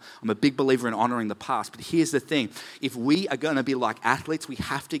matter. I'm a big believer in honoring the past. But here's the thing. If we are going to be like athletes, we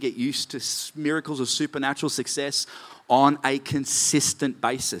have to get used to miracles of supernatural success on a consistent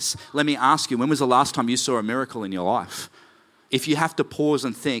basis. Let me ask you, when was the last time you saw a miracle in your life? If you have to pause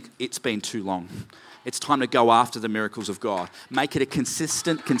and think, it's been too long. It's time to go after the miracles of God. Make it a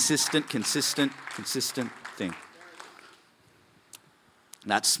consistent thing.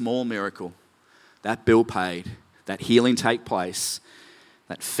 That small miracle, that bill paid, that healing take place,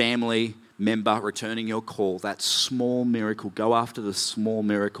 that family member returning your call, that small miracle, go after the small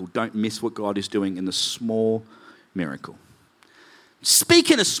miracle. Don't miss what God is doing in the small miracle.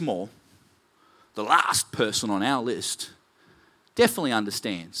 Speaking of small, the last person on our list definitely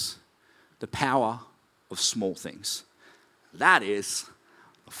understands the power of small things. That is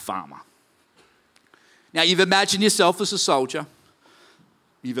a farmer. Now, you've imagined yourself as a soldier.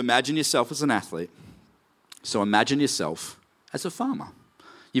 You've imagined yourself as an athlete. So imagine yourself as a farmer.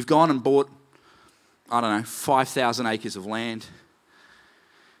 You've gone and bought, 5,000 acres of land.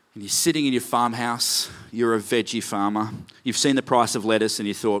 And you're sitting in your farmhouse. You're a veggie farmer. You've seen the price of lettuce and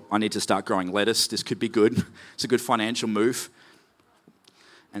you thought, I need to start growing lettuce. This could be good. It's a good financial move.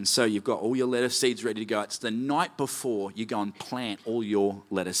 And so you've got all your lettuce seeds ready to go. It's the night before you go and plant all your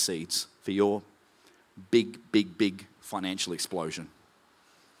lettuce seeds for your big financial explosion.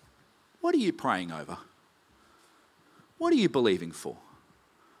 What are you praying over? What are you believing for?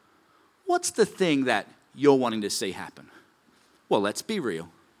 What's the thing that you're wanting to see happen? Well, let's be real.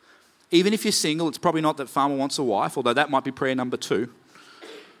 Even if you're single, it's probably not that farmer wants a wife, although that might be prayer number 2.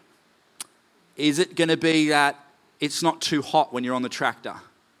 Is it going to be that it's not too hot when you're on the tractor?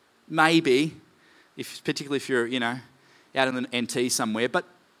 Maybe, particularly if you're, out in the NT somewhere, but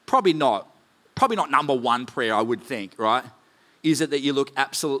probably not. Probably not number 1 prayer, I would think, right? Is it that you look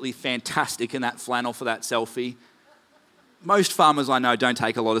absolutely fantastic in that flannel for that selfie? Most farmers I know don't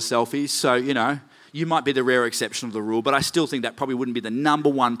take a lot of selfies, so, you might be the rare exception of the rule, but I still think that probably wouldn't be the number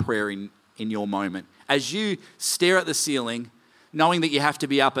 1 prayer in your moment. As you stare at the ceiling, knowing that you have to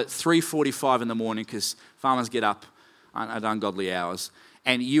be up at 3:45 in the morning because farmers get up at ungodly hours,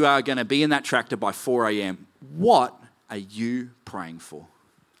 and you are going to be in that tractor by 4 a.m., what are you praying for?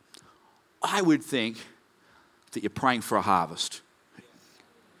 I would think that you're praying for a harvest.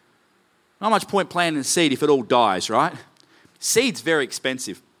 Not much point planting a seed if it all dies, right? Seed's very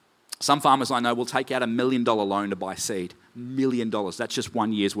expensive. Some farmers I know will take out $1 million loan to buy seed. $1 million. That's just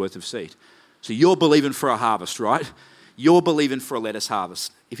 1 year's worth of seed. So you're believing for a harvest, right? You're believing for a lettuce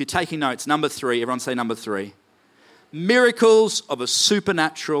harvest. If you're taking notes, number 3, everyone say number 3. Miracles of a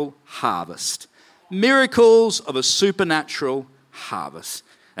supernatural harvest. Miracles of a supernatural harvest.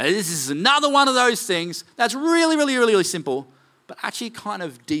 Now, this is another one of those things that's really simple, but actually kind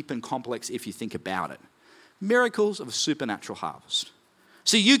of deep and complex if you think about it. Miracles of a supernatural harvest.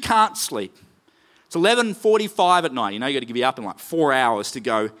 So you can't sleep. It's 11:45 at night. You've got to be up in like 4 hours to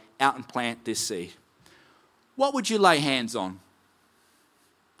go out and plant this seed. What would you lay hands on?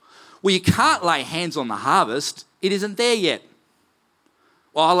 Well, you can't lay hands on the harvest. It isn't there yet.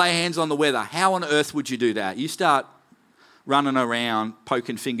 Well, I'll lay hands on the weather. How on earth would you do that? You start running around,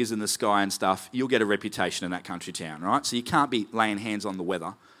 poking fingers in the sky and stuff, you'll get a reputation in that country town, right? So you can't be laying hands on the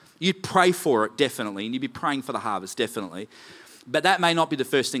weather. You'd pray for it, definitely, and you'd be praying for the harvest, definitely. But that may not be the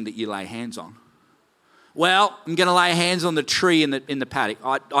first thing that you lay hands on. Well, I'm going to lay hands on the tree in the paddock.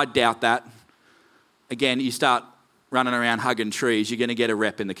 I doubt that. Again, you start running around hugging trees, you're going to get a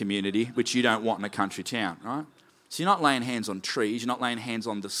rep in the community, which you don't want in a country town, right? So you're not laying hands on trees, you're not laying hands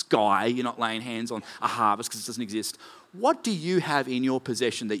on the sky, you're not laying hands on a harvest because it doesn't exist. What do you have in your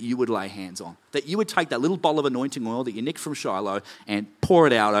possession that you would lay hands on? That you would take that little bottle of anointing oil that you nicked from Shiloh and pour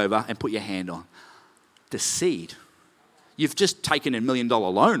it out over and put your hand on? The seed. You've just taken $1 million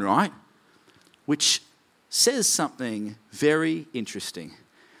loan, right? Which says something very interesting.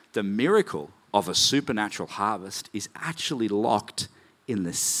 The miracle of a supernatural harvest is actually locked in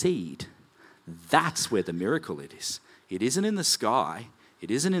the seed. That's where the miracle it is. It isn't in the sky.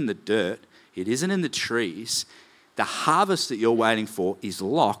 It isn't in the dirt. It isn't in the trees. The harvest that you're waiting for is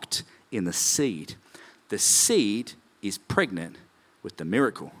locked in the seed. The seed is pregnant with the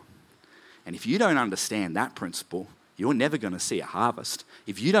miracle. And if you don't understand that principle, you're never going to see a harvest.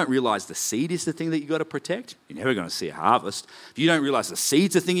 If you don't realize the seed is the thing that you've got to protect, you're never going to see a harvest. If you don't realize the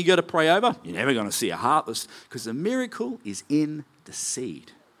seed's the thing you've got to pray over, you're never going to see a harvest, because the miracle is in the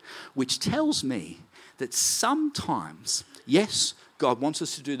seed, which tells me that sometimes, yes, God wants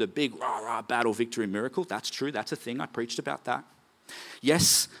us to do the big rah-rah battle victory miracle. That's true. That's a thing. I preached about that.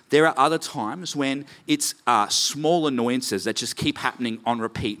 Yes, there are other times when it's small annoyances that just keep happening on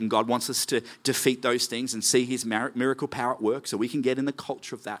repeat, and God wants us to defeat those things and see his miracle power at work so we can get in the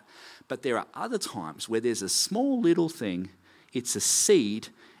culture of that. But there are other times where there's a small little thing, it's a seed,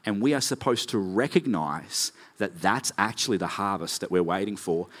 and we are supposed to recognize that that's actually the harvest that we're waiting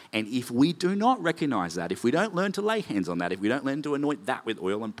for. And if we do not recognize that, if we don't learn to lay hands on that, if we don't learn to anoint that with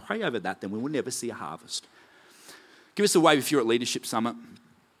oil and pray over that, then we will never see a harvest. Give us a wave if you're at Leadership Summit.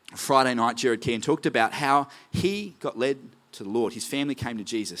 Friday night, Jared Keane talked about how he got led to the Lord. His family came to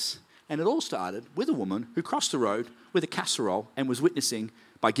Jesus. And it all started with a woman who crossed the road with a casserole and was witnessing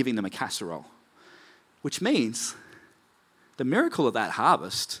by giving them a casserole. Which means the miracle of that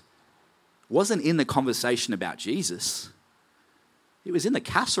harvest wasn't in the conversation about Jesus. It was in the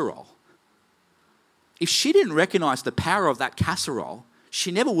casserole. If she didn't recognize the power of that casserole,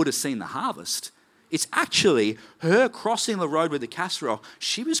 she never would have seen the harvest. It's actually her crossing the road with the casserole.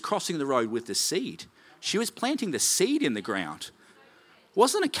 She was crossing the road with the seed. She was planting the seed in the ground. It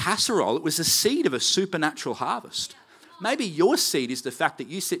wasn't a casserole, it was the seed of a supernatural harvest. Maybe your seed is the fact that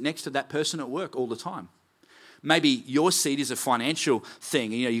you sit next to that person at work all the time. Maybe your seed is a financial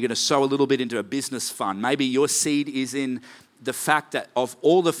thing. You're going to sow a little bit into a business fund. Maybe your seed is in the fact that of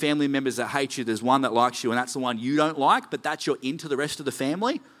all the family members that hate you, there's one that likes you, and that's the one you don't like, but that's your into the rest of the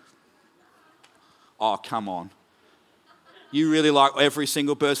family. Oh, come on. You really like every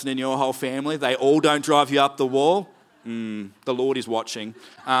single person in your whole family? They all don't drive you up the wall? The Lord is watching.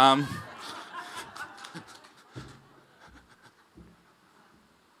 But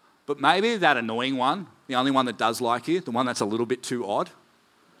maybe that annoying one, the only one that does like you, the one that's a little bit too odd,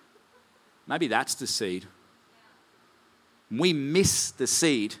 maybe that's the seed. We miss the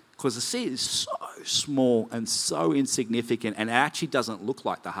seed because the seed is so small and so insignificant, and it actually doesn't look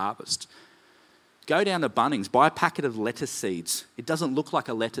like the harvest. Go down to Bunnings, buy a packet of lettuce seeds. It doesn't look like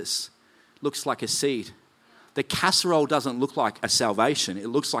a lettuce. It looks like a seed. The casserole doesn't look like a salvation. It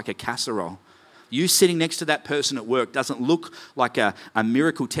looks like a casserole. You sitting next to that person at work doesn't look like a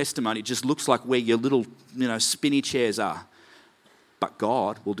miracle testimony. It just looks like where your little, spinny chairs are. But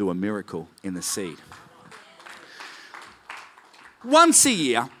God will do a miracle in the seed. Once a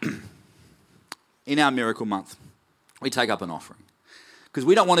year, in our miracle month, we take up an offering. Because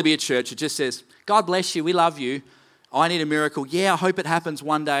we don't want to be a church that just says, God bless you, we love you, I need a miracle. Yeah, I hope it happens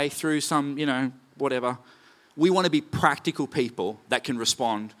one day through some, whatever. We want to be practical people that can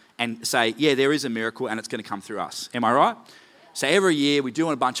respond and say, yeah, there is a miracle and it's going to come through us. Am I right? So every year we do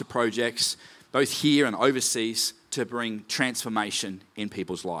a bunch of projects, both here and overseas, to bring transformation in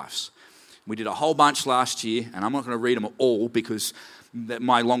people's lives. We did a whole bunch last year, and I'm not going to read them all because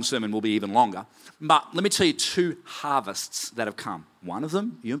my long sermon will be even longer. But let me tell you 2 harvests that have come. One of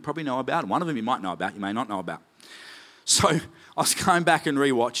them you probably know about, and one of them you might know about, you may not know about. So I was going back and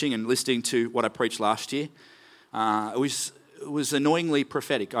rewatching and listening to what I preached last year. It was annoyingly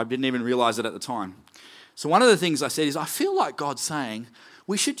prophetic. I didn't even realize it at the time. So one of the things I said is, I feel like God's saying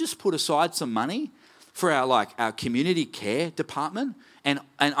we should just put aside some money for our community care department. And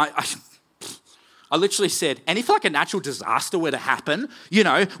I literally said, and if a natural disaster were to happen,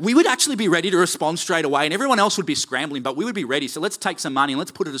 we would actually be ready to respond straight away, and everyone else would be scrambling, but we would be ready. So let's take some money and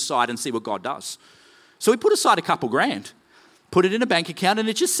let's put it aside and see what God does. So we put aside a couple grand, put it in a bank account, and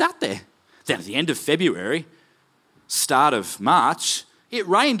it just sat there. Then at the end of February, start of March, it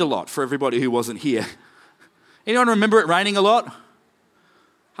rained a lot for everybody who wasn't here. Anyone remember it raining a lot?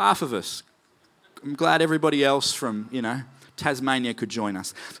 Half of us. I'm glad everybody else from, Tasmania could join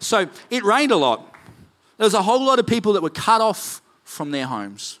us. So it rained a lot. There was a whole lot of people that were cut off from their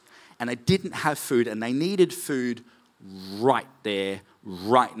homes, and they didn't have food, and they needed food right there,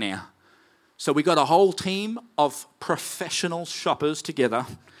 right now. So we got a whole team of professional shoppers together,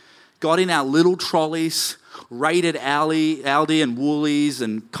 got in our little trolleys, raided Aldi and Woolies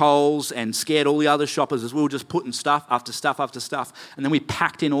and Coles, and scared all the other shoppers as we were just putting stuff after stuff after stuff. And then we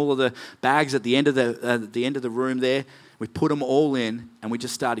packed in all of the bags at the end of the room there. We put them all in, and we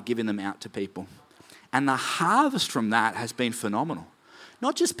just started giving them out to people. And the harvest from that has been phenomenal.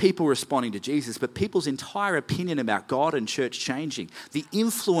 not just people responding to Jesus, but people's entire opinion about God and church changing. The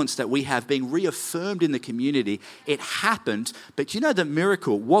influence that we have being reaffirmed in the community, it happened. But you know, the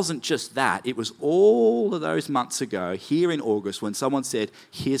miracle wasn't just that. It was all of those months ago, here in August, when someone said,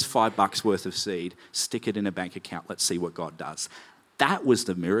 here's $5 worth of seed, stick it in a bank account, let's see what God does. That was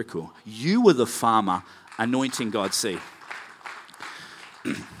the miracle. You were the farmer anointing God's seed.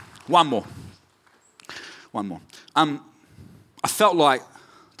 One more. I felt like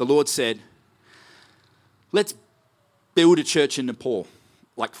the Lord said, let's build a church in Nepal.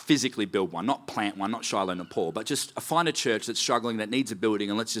 Like physically build one, not plant one, not Shiloh, Nepal, but just find a church that's struggling, that needs a building,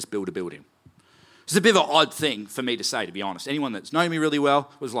 and let's just build a building. It's a bit of an odd thing for me to say, to be honest. Anyone that's known me really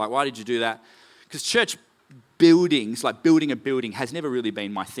well was like, why did you do that? Because church buildings, like building a building, has never really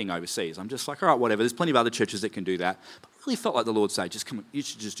been my thing overseas. I'm just like, all right, whatever. There's plenty of other churches that can do that. But I really felt like the Lord said, just come on, you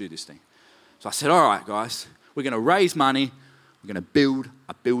should just do this thing. So I said, all right, guys, we're going to raise money. We're going to build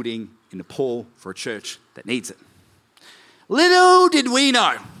a building in Nepal for a church that needs it. Little did we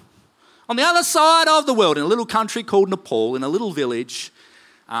know, on the other side of the world, in a little country called Nepal, in a little village,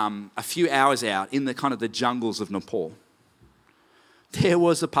 a few hours out in the kind of the jungles of Nepal, there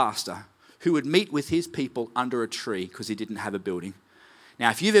was a pastor who would meet with his people under a tree because he didn't have a building. Now,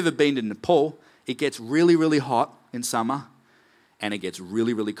 if you've ever been to Nepal, it gets really, really hot in summer and it gets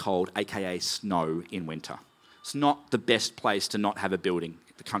really, really cold, aka snow in winter. It's not the best place to not have a building,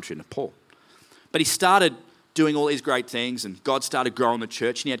 the country of Nepal. But he started doing all these great things and God started growing the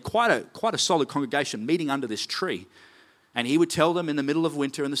church and he had quite a solid congregation meeting under this tree. And he would tell them in the middle of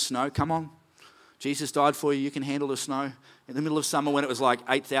winter in the snow, come on, Jesus died for you, you can handle the snow. In the middle of summer when it was like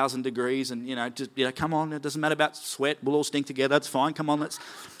 8,000 degrees and, come on, it doesn't matter about sweat, we'll all stink together, it's fine, come on, let's...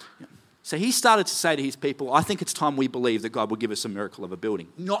 So he started to say to his people, I think it's time we believe that God will give us a miracle of a building,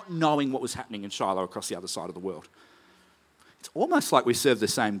 not knowing what was happening in Shiloh across the other side of the world. It's almost like we serve the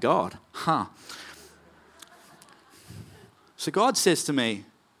same God. So God says to me,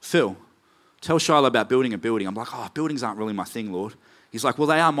 Phil, tell Shiloh about building a building. I'm like, buildings aren't really my thing, Lord. He's like, well,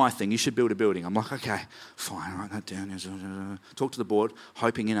 they are my thing. You should build a building. I'm like, okay, fine, write that down. Talk to the board,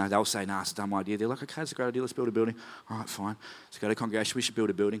 hoping, they'll say, nah, it's a dumb idea. They're like, okay, it's a great idea. Let's build a building. All right, fine. Let's go to congregation. We should build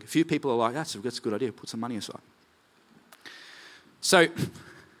a building. A few people are like, that's a good idea. Put some money aside. So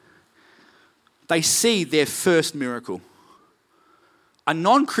they see their first miracle. A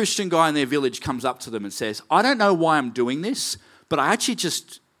non-Christian guy in their village comes up to them and says, I don't know why I'm doing this, but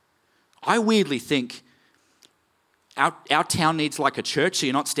I weirdly think our town needs like a church, so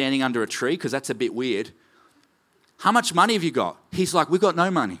you're not standing under a tree, because that's a bit weird. How much money have you got? He's like, we've got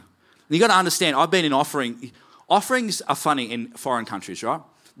no money. And you got to understand, I've been in offering. Offerings are funny in foreign countries, right?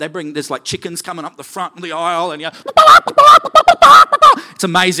 There's like chickens coming up the front of the aisle, and it's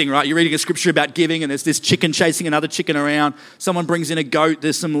amazing, right? You're reading a scripture about giving, and there's this chicken chasing another chicken around. Someone brings in a goat,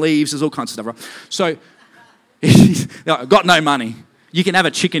 there's some leaves, there's all kinds of stuff, right? So, I've got no money. You can have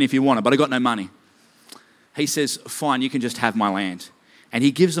a chicken if you want it, but I got no money. He says, fine, you can just have my land. And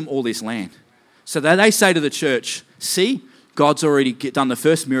he gives them all this land. So they say to the church, see, God's already done the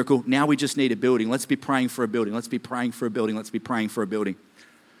first miracle. Now we just need a building. Let's be praying for a building. Let's be praying for a building. Let's be praying for a building.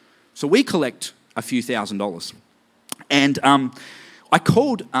 So we collect a few $1,000s. And I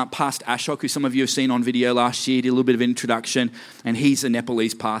called Pastor Ashok, who some of you have seen on video last year, did a little bit of introduction. And he's a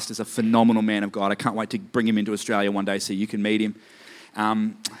Nepalese pastor, he's a phenomenal man of God. I can't wait to bring him into Australia one day so you can meet him.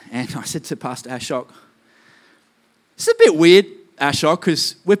 And I said to Pastor Ashok, it's a bit weird, Ashok,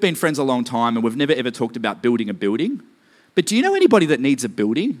 because we've been friends a long time and we've never ever talked about building a building. But do you know anybody that needs a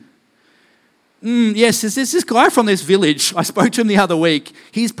building? Yes, there's this guy from this village. I spoke to him the other week.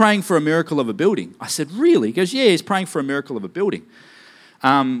 He's praying for a miracle of a building. I said, really? He goes, yeah, he's praying for a miracle of a building.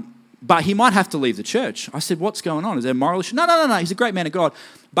 But he might have to leave the church. I said, what's going on? Is there a moral issue? No. He's a great man of God.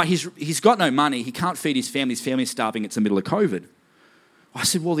 But he's got no money. He can't feed his family. His family's starving. It's the middle of COVID. I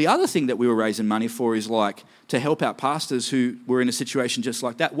said, well, the other thing that we were raising money for is like to help out pastors who were in a situation just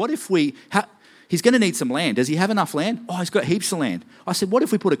like that. What if he's going to need some land. Does he have enough land? Oh, he's got heaps of land. I said, what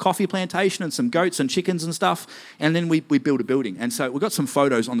if we put a coffee plantation and some goats and chickens and stuff, and then we build a building? And so we've got some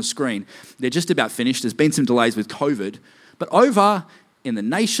photos on the screen. They're just about finished. There's been some delays with COVID. But over in the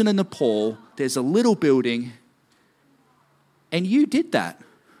nation of Nepal, there's a little building, and you did that.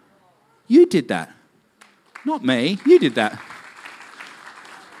 You did that. Not me. You did that.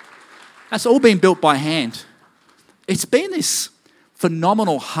 That's all been built by hand. It's been this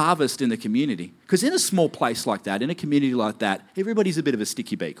phenomenal harvest in the community. Because in a small place like that, in a community like that, everybody's a bit of a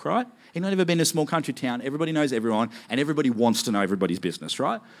sticky beak, right? Anyone ever been to a small country town? Everybody knows everyone, and everybody wants to know everybody's business,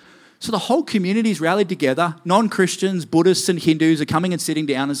 right? So the whole community's rallied together. Non-Christians, Buddhists and Hindus are coming and sitting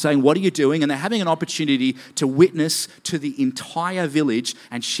down and saying, what are you doing? And they're having an opportunity to witness to the entire village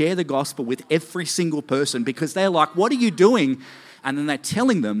and share the gospel with every single person, because they're like, what are you doing? And then they're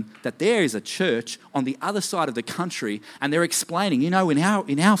telling them that there is a church on the other side of the country, and they're explaining, in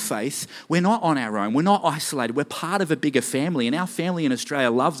our faith, we're not on our own. We're not isolated. We're part of a bigger family, and our family in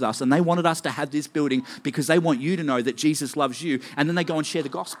Australia loves us, and they wanted us to have this building because they want you to know that Jesus loves you. And then they go and share the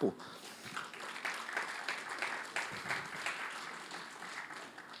gospel.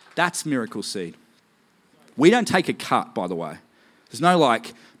 That's Miracle Seed. We don't take a cut, by the way. There's no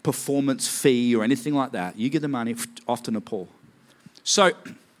performance fee or anything like that. You give the money off to Nepal. So,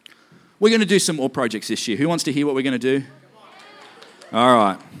 we're going to do some more projects this year. Who wants to hear what we're going to do? All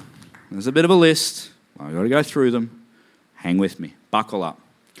right. There's a bit of a list. I've got to go through them. Hang with me. Buckle up.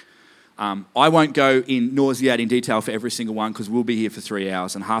 I won't go in nauseating detail for every single one, because we'll be here for 3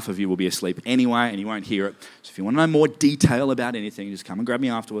 hours and half of you will be asleep anyway and you won't hear it. So if you want to know more detail about anything, just come and grab me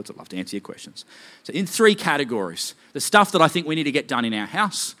afterwards. I'd love to answer your questions. So in 3 categories: the stuff that I think we need to get done in our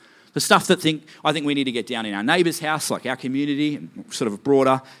house, the stuff that I think we need to get down in our neighbour's house, like our community, and sort of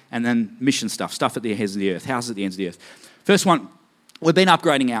broader, and then mission stuff at the ends of the earth, houses at the ends of the earth. First one, we've been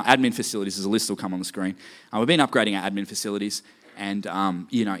upgrading our admin facilities. There's a list that will come on the screen. We've been upgrading our admin facilities, and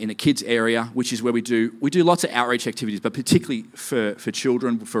in the kids area, which is where we do lots of outreach activities, but particularly for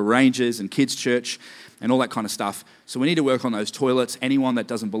children, for Rangers and kids church and all that kind of stuff. So we need to work on those toilets. Anyone that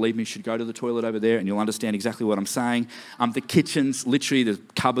doesn't believe me should go to the toilet over there and you'll understand exactly what I'm saying. The kitchens, literally the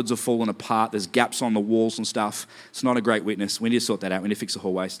cupboards are falling apart. There's gaps on the walls and stuff. It's not a great witness. We need to sort that out. We need to fix the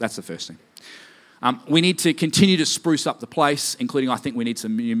hallways. That's the first thing. We need to continue to spruce up the place, including I think we need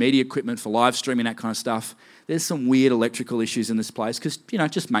some new media equipment for live streaming, that kind of stuff. There's some weird electrical issues in this place because,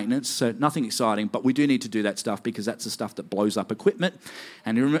 just maintenance, so nothing exciting, but we do need to do that stuff because that's the stuff that blows up equipment.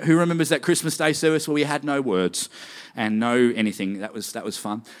 And who remembers that Christmas Day service where we had no words and no anything? That was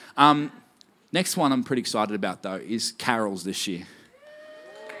fun. Next one I'm pretty excited about, though, is carols this year.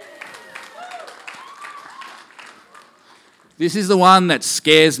 This is the one that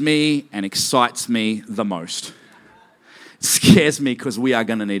scares me and excites me the most. It scares me because we are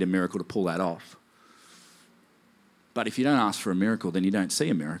going to need a miracle to pull that off. But if you don't ask for a miracle, then you don't see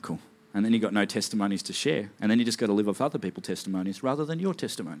a miracle. And then you've got no testimonies to share. And then you just got to live off other people's testimonies rather than your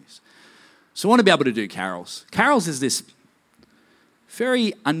testimonies. So I want to be able to do carols. Carols is this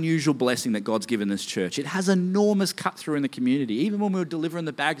very unusual blessing that God's given this church. It has enormous cut through in the community. Even when we were delivering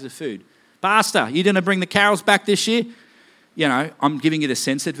the bags of food. Pastor, you going to bring the carols back this year? I'm giving you the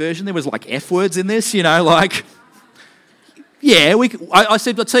censored version. There was F words in this, yeah. I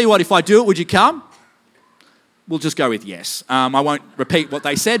said, I'll tell you what, if I do it, would you come? We'll just go with yes. I won't repeat what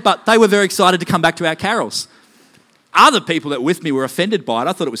they said, but they were very excited to come back to our carols. Other people that were with me were offended by it.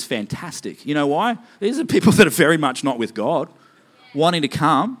 I thought it was fantastic. You know why? These are people that are very much not with God, wanting to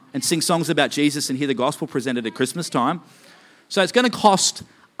come and sing songs about Jesus and hear the gospel presented at Christmas time. So it's going to cost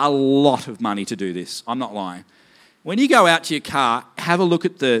a lot of money to do this. I'm not lying. When you go out to your car, have a look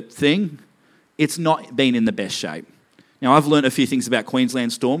at the thing. It's not been in the best shape. Now, I've learned a few things about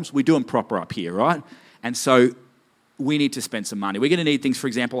Queensland storms. We do them proper up here, right? And so we need to spend some money. We're going to need things, for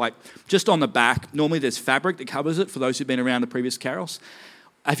example, just on the back, normally there's fabric that covers it for those who've been around the previous carols.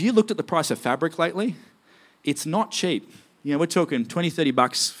 Have you looked at the price of fabric lately? It's not cheap. We're talking $20,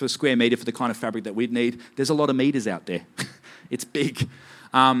 $30 for a square metre for the kind of fabric that we'd need. There's a lot of meters out there. It's big.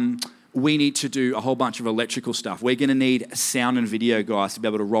 We need to do a whole bunch of electrical stuff. We're going to need sound and video guys to be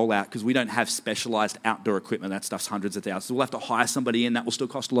able to roll out because we don't have specialised outdoor equipment. That stuff's hundreds of thousands. So we'll have to hire somebody in. That will still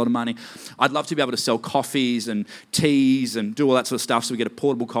cost a lot of money. I'd love to be able to sell coffees and teas and do all that sort of stuff. So we get a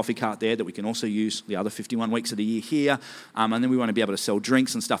portable coffee cart there that we can also use the other 51 weeks of the year here. And then we want to be able to sell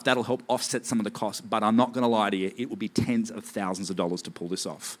drinks and stuff. That'll help offset some of the costs. But I'm not going to lie to you. It will be tens of thousands of dollars to pull this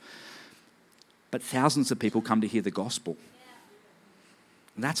off. But thousands of people come to hear the gospel.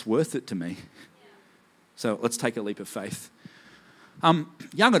 And that's worth it to me. So let's take a leap of faith.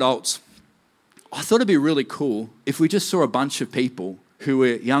 Young adults, I thought it'd be really cool if we just saw a bunch of people who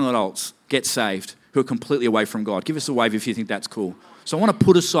were young adults get saved, who are completely away from God. Give us a wave if you think that's cool. So I want to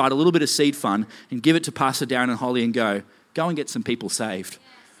put aside a little bit of seed fund and give it to Pastor Darren and Holly and go and get some people saved.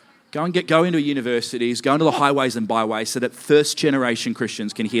 Go into universities, go into the highways and byways so that first generation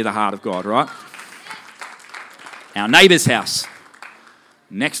Christians can hear the heart of God, right? Our neighbour's house.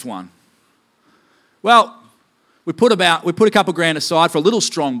 Next one. Well, we put a couple grand aside for a little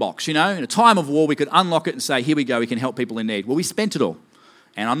strong box, In a time of war, we could unlock it and say, here we go, we can help people in need. Well, we spent it all.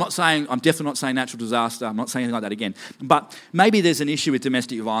 And I'm definitely not saying natural disaster. I'm not saying anything like that again. But maybe there's an issue with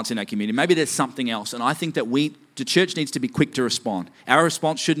domestic violence in our community. Maybe there's something else. And I think that the church needs to be quick to respond. Our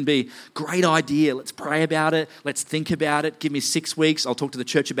response shouldn't be, great idea, let's pray about it, let's think about it, give me 6 weeks, I'll talk to the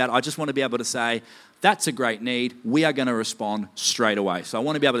church about it. I just want to be able to say, that's a great need, we are going to respond straight away. So I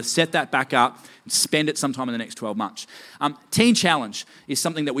want to be able to set that back up and spend it sometime in the next 12 months. Teen Challenge is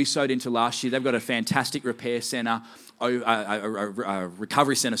something that we sowed into last year. They've got a fantastic repair centre, a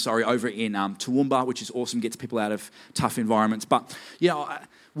recovery centre, over in Toowoomba, which is awesome, gets people out of tough environments. But,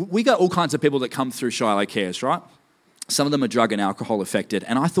 we got all kinds of people that come through Shiloh Cares, right? Some of them are drug and alcohol affected.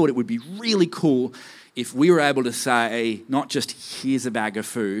 And I thought it would be really cool if we were able to say, not just here's a bag of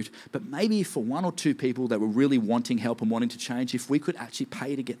food, but maybe for 1 or 2 people that were really wanting help and wanting to change, if we could actually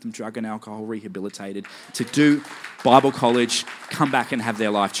pay to get them drug and alcohol rehabilitated, to do Bible college, come back and have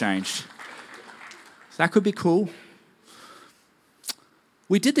their life changed. So that could be cool.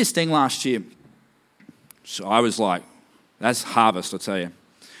 We did this thing last year. So I was like, that's harvest, I'll tell you.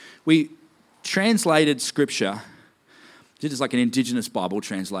 We translated scripture, did this like an Indigenous Bible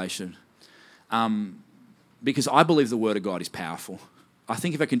translation, because I believe the Word of God is powerful. I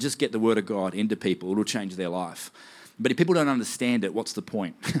think if I can just get the Word of God into people, it'll change their life. But if people don't understand it, what's the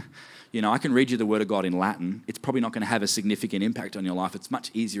point? I can read you the Word of God in Latin. It's probably not going to have a significant impact on your life. It's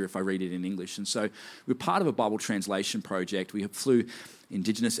much easier if I read it in English. And so we're part of a Bible translation project. We flew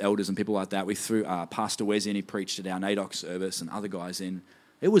Indigenous elders and people like that. We threw Pastor Wes in, he preached at our NAIDOC service, and other guys in.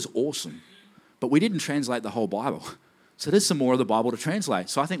 It was awesome. But we didn't translate the whole Bible. So there's some more of the Bible to translate.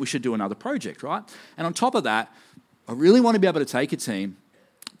 So I think we should do another project, right? And on top of that, I really want to be able to take a team,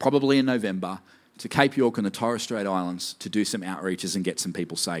 probably in November, to Cape York and the Torres Strait Islands to do some outreaches and get some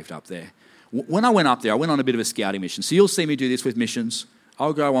people saved up there. When I went up there, I went on a bit of a scouting mission. So you'll see me do this with missions.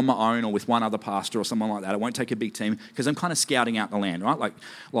 I'll go on my own or with one other pastor or someone like that. I won't take a big team because I'm kind of scouting out the land, right?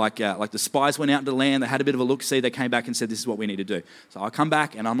 Like the spies went out into the land, they had a bit of a look-see, they came back and said, this is what we need to do. So I come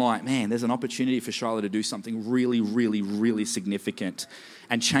back and I'm like, man, there's an opportunity for Shiloh to do something really, really, really significant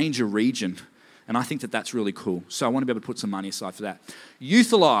and change a region. And I think that that's really cool. So I want to be able to put some money aside for that.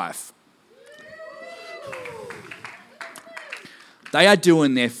 Youth Alive. They are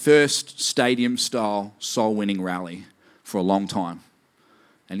doing their first stadium-style soul-winning rally for a long time.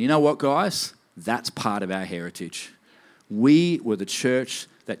 And you know what, guys? That's part of our heritage. We were the church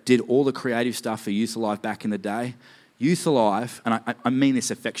that did all the creative stuff for Youth Alive back in the day. Youth Alive, and I mean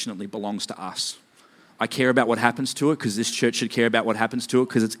this affectionately, belongs to us. I care about what happens to it because this church should care about what happens to it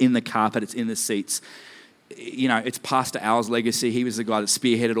because it's in the carpet, it's in the seats. It's Pastor Al's legacy. He was the guy that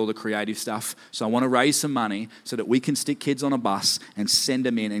spearheaded all the creative stuff. So I want to raise some money so that we can stick kids on a bus and send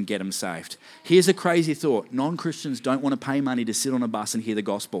them in and get them saved. Here's a crazy thought. Non-Christians don't want to pay money to sit on a bus and hear the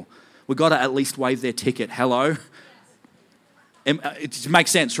gospel. We've got to at least waive their ticket. Hello? It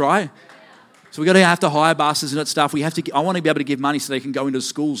makes sense, right? So we've got to have to hire buses and that stuff. I want to be able to give money so they can go into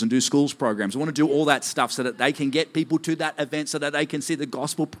schools and do schools programs. I want to do all that stuff so that they can get people to that event so that they can see the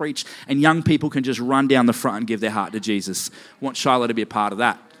gospel preached and young people can just run down the front and give their heart to Jesus. I want Shiloh to be a part of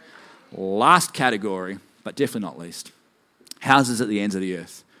that. Last category, but definitely not least, houses at the ends of the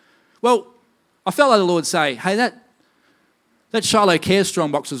earth. Well, I felt like the Lord say, hey, that Shiloh Care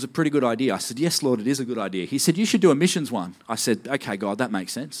Strongbox was a pretty good idea. I said, yes, Lord, it is a good idea. He said, you should do a missions one. I said, okay, God, that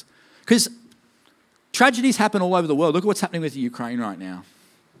makes sense. Because tragedies happen all over the world. Look at what's happening with Ukraine right now.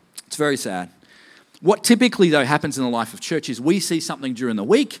 It's very sad. What typically, though, happens in the life of church is we see something during the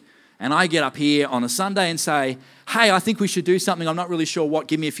week, and I get up here on a Sunday and say, hey, I think we should do something. I'm not really sure what.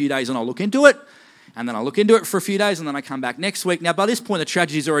 Give me a few days and I'll look into it. And then I look into it for a few days and then I come back next week. Now, by this point, the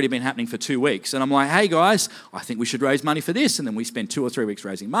tragedy's already been happening for 2 weeks. And I'm like, hey, guys, I think we should raise money for this. And then we spend 2 or 3 weeks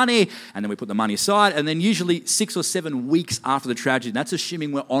raising money. And then we put the money aside. And then usually 6 or 7 weeks after the tragedy, that's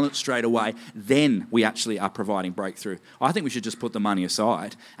assuming we're on it straight away, then we actually are providing breakthrough. I think we should just put the money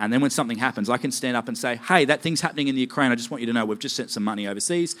aside. And then when something happens, I can stand up and say, hey, that thing's happening in the Ukraine. I just want you to know we've just sent some money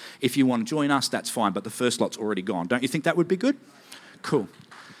overseas. If you want to join us, that's fine. But the first lot's already gone. Don't you think that would be good? Cool.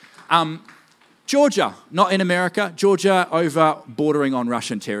 Georgia, not in America. Georgia over bordering on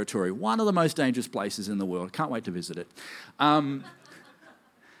Russian territory. One of the most dangerous places in the world. Can't wait to visit it.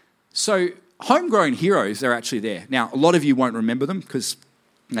 So homegrown heroes are actually there. Now, a lot of you won't remember them because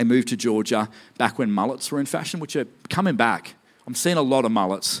they moved to Georgia back when mullets were in fashion, which are coming back. I'm seeing a lot of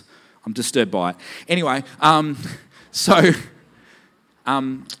mullets. I'm disturbed by it. Anyway,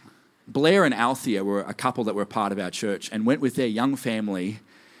 Blair and Althea were a couple that were a part of our church and went with their young family,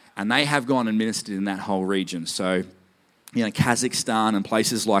 and they have gone and ministered in that whole region. So, Kazakhstan and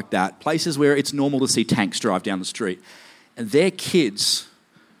places like that, places where it's normal to see tanks drive down the street. And their kids,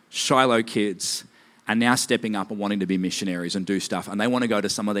 Shiloh kids, are now stepping up and wanting to be missionaries and do stuff. And they want to go to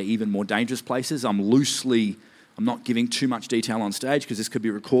some of the even more dangerous places. I'm not giving too much detail on stage because this could be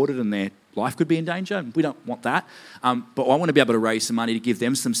recorded and their life could be in danger. And we don't want that. But I want to be able to raise some money to give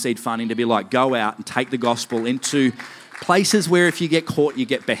them some seed funding to be like, go out and take the gospel into places where if you get caught, you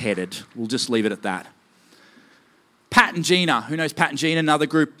get beheaded. We'll just leave it at that. Pat and Gina, who knows Pat and Gina, another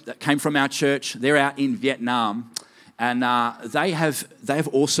group that came from our church. They're out in Vietnam. And they have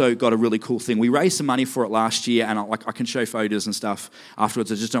also got a really cool thing. We raised some money for it last year, and I can show photos and stuff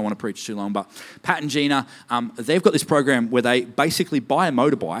afterwards. I just don't want to preach too long. But Pat and Gina, they've got this program where they basically buy a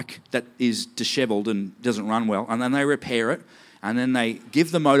motorbike that is dishevelled and doesn't run well, and then they repair it, and then they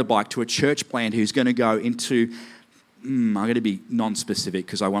give the motorbike to a church plant who's going to go into, I'm going to be non-specific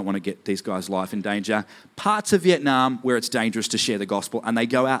because I won't want to get these guys' life in danger, parts of Vietnam where it's dangerous to share the gospel, and they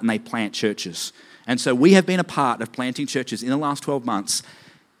go out and they plant churches. And so we have been a part of planting churches in the last 12 months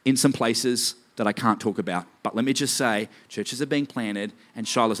in some places that I can't talk about. But let me just say, churches are being planted, and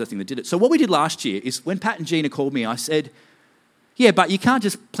Shiloh's the thing that did it. So what we did last year is when Pat and Gina called me, I said, yeah, but you can't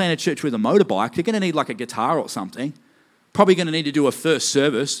just plant a church with a motorbike. They're going to need like a guitar or something. Probably going to need to do a first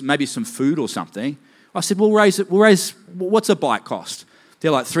service, maybe some food or something. I said, we'll raise, what's a bike cost?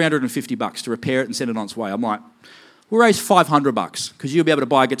 They're like $350 to repair it and send it on its way. I'm like, we'll raise $500 because you'll be able to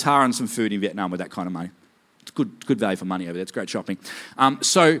buy a guitar and some food in Vietnam with that kind of money. It's good value for money over there. It's great shopping.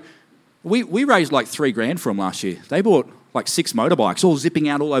 So we raised like $3,000 for them last year. They bought like 6 motorbikes, all zipping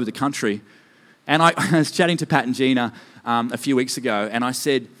out all over the country. And I was chatting to Pat and Gina a few weeks ago, and I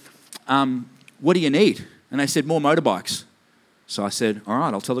said, what do you need? And they said, more motorbikes. So I said, all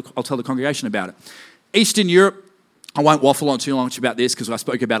right, I'll tell the congregation about it. Eastern Europe, I won't waffle on too much about this because I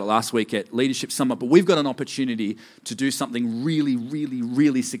spoke about it last week at Leadership Summit, but we've got an opportunity to do something really, really,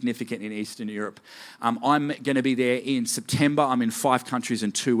 really significant in Eastern Europe. I'm going to be there in September. I'm in 5 countries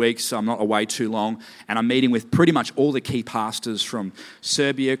in 2 weeks, so I'm not away too long. And I'm meeting with pretty much all the key pastors from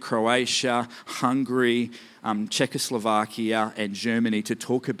Serbia, Croatia, Hungary, Czechoslovakia, and Germany to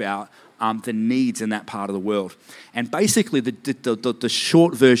talk about the needs in that part of the world. And basically, the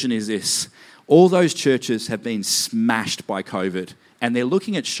short version is this. All those churches have been smashed by COVID, and they're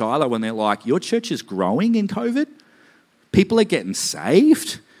looking at Shiloh and they're like, your church is growing in COVID? People are getting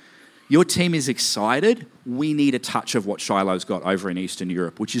saved? Your team is excited? We need a touch of what Shiloh's got over in Eastern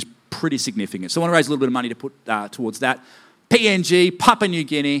Europe, which is pretty significant. So I want to raise a little bit of money to put towards that. PNG, Papua New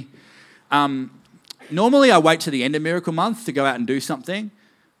Guinea. Normally I wait to the end of Miracle Month to go out and do something,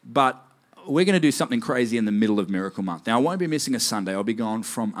 but we're going to do something crazy in the middle of Miracle Month. Now, I won't be missing a Sunday. I'll be gone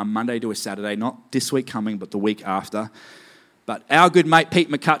from a Monday to a Saturday, not this week coming, but the week after. But our good mate, Pete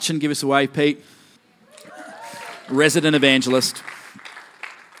McCutcheon, give us a wave, Pete. Resident evangelist.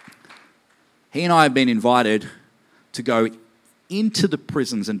 He and I have been invited to go into the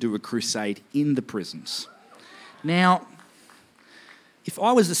prisons and do a crusade in the prisons. Now, if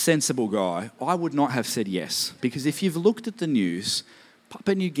I was a sensible guy, I would not have said yes. Because if you've looked at the news,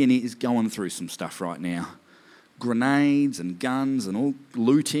 Papua New Guinea is going through some stuff right now. Grenades and guns and all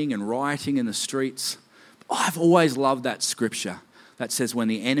looting and rioting in the streets. I've always loved that scripture that says when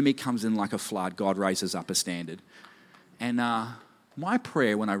the enemy comes in like a flood, God raises up a standard. And my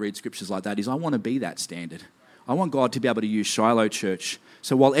prayer when I read scriptures like that is I want to be that standard. I want God to be able to use Shiloh Church.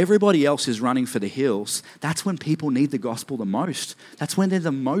 So while everybody else is running for the hills, that's when people need the gospel the most. That's when they're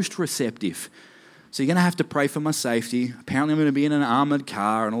the most receptive. So you're going to have to pray for my safety. Apparently I'm going to be in an armoured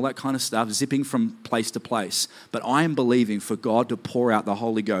car and all that kind of stuff, zipping from place to place. But I am believing for God to pour out the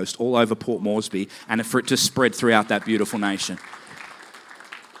Holy Ghost all over Port Moresby and for it to spread throughout that beautiful nation.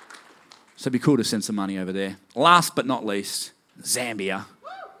 So it'd be cool to send some money over there. Last but not least, Zambia.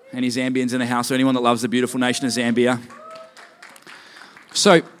 Any Zambians in the house or anyone that loves the beautiful nation of Zambia?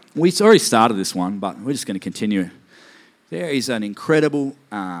 So we already started this one, but we're just going to continue. There is an incredible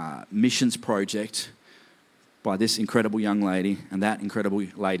missions project by this incredible young lady and that incredible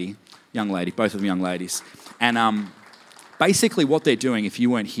young lady, both of them young ladies. And basically what they're doing, if you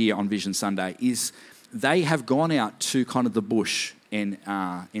weren't here on Vision Sunday, is they have gone out to kind of the bush in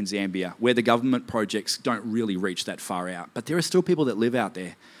Zambia, where the government projects don't really reach that far out. But there are still people that live out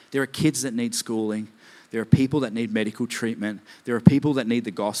there. There are kids that need schooling. There are people that need medical treatment. There are people that need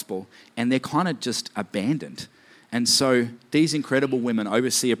the gospel. And they're kind of just abandoned. And so these incredible women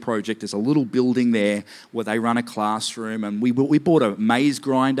oversee a project. There's a little building there where they run a classroom, and we bought a maize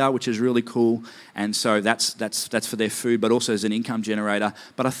grinder, which is really cool. And so that's for their food, but also as an income generator.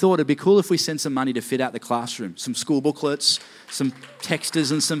 But I thought it'd be cool if we sent some money to fit out the classroom, some school booklets, some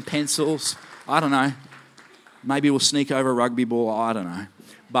texters, and some pencils. I don't know. Maybe we'll sneak over a rugby ball. I don't know.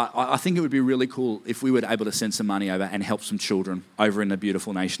 But I think it would be really cool if we were able to send some money over and help some children over in the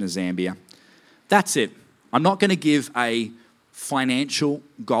beautiful nation of Zambia. That's it. I'm not going to give a financial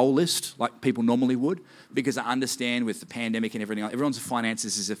goal list like people normally would, because I understand with the pandemic and everything, everyone's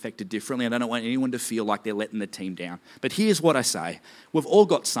finances is affected differently. I don't want anyone to feel like they're letting the team down. But here's what I say. We've all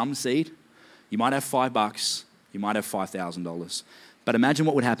got some seed. You might have $5, you might have $5,000. But imagine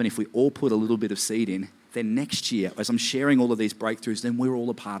what would happen if we all put a little bit of seed in. Then next year, as I'm sharing all of these breakthroughs, then we're all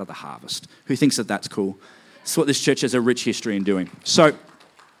a part of the harvest. Who thinks that that's cool? That's what this church has a rich history in doing. So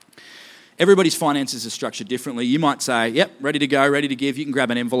everybody's finances are structured differently. You might say, yep, ready to go, ready to give. You can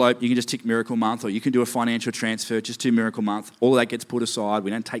grab an envelope. You can just tick Miracle Month, or you can do a financial transfer, just do Miracle Month. All of that gets put aside. We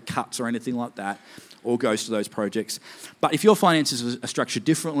don't take cuts or anything like that. All goes to those projects. But if your finances are structured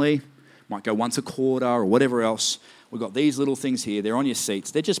differently, might go once a quarter or whatever else, we've got these little things here. They're on your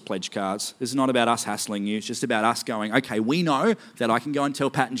seats. They're just pledge cards. This is not about us hassling you. It's just about us going, okay, we know that I can go and tell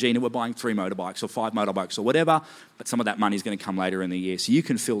Pat and Gina we're buying 3 motorbikes or 5 motorbikes or whatever, but some of that money is going to come later in the year. So you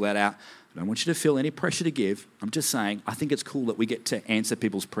can fill that out. I don't want you to feel any pressure to give. I'm just saying, I think it's cool that we get to answer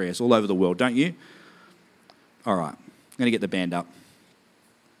people's prayers all over the world, don't you? All right, I'm going to get the band up.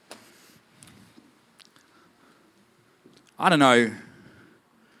 I don't know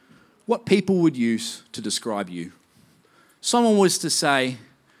what people would use to describe you. Someone was to say,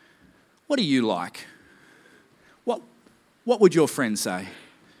 what are you like? What would your friends say?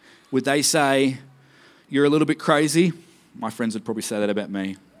 Would they say, you're a little bit crazy? My friends would probably say that about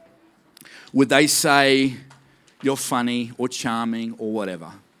me. Would they say, you're funny or charming or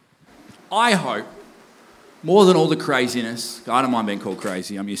whatever? I hope, more than all the craziness, I don't mind being called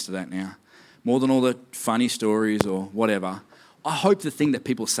crazy, I'm used to that now, more than all the funny stories or whatever, I hope the thing that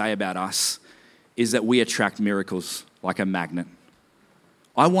people say about us is that we attract miracles like a magnet.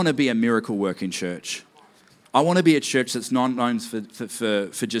 I want to be a miracle working church. I want to be a church that's not known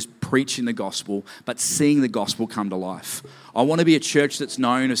for just preaching the gospel, but seeing the gospel come to life. I want to be a church that's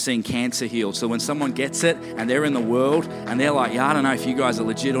known for seeing cancer healed. So when someone gets it and they're in the world and they're like, yeah, I don't know if you guys are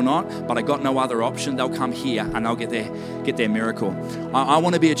legit or not, but I got no other option, they'll come here and they'll get their miracle. I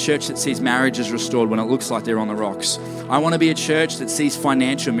want to be a church that sees marriages restored when it looks like they're on the rocks. I want to be a church that sees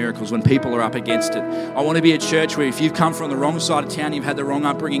financial miracles when people are up against it. I want to be a church where if you've come from the wrong side of town, you've had the wrong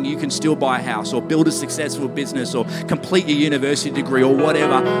upbringing, you can still buy a house or build a successful business or complete your university degree or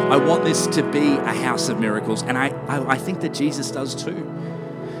whatever. I want this to be a house of miracles, and I think that Jesus does too.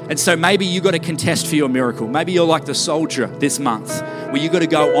 And so maybe you got to contest for your miracle. Maybe you're like the soldier this month, where you got to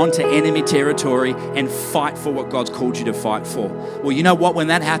go onto enemy territory and fight for what God's called you to fight for. Well, you know what? When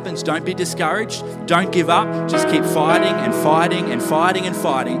that happens, don't be discouraged. Don't give up. Just keep fighting and fighting and fighting and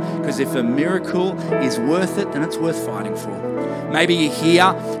fighting, because if a miracle is worth it, then it's worth fighting for. Maybe you're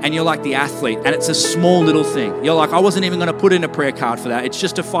here and you're like the athlete and it's a small little thing. You're like, I wasn't even going to put in a prayer card for that. It's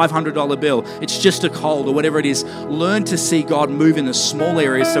just a $500 bill. It's just a cold or whatever it is. Learn to see God move in the small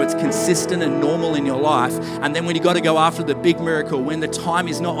areas so it's consistent and normal in your life. And then when you got to go after the big miracle, when the time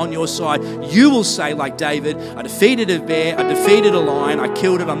is not on your side, you will say like David, I defeated a bear, I defeated a lion, I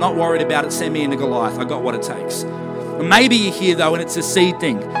killed it, I'm not worried about it, send me into Goliath. I got what it takes. Maybe you're here though and it's a seed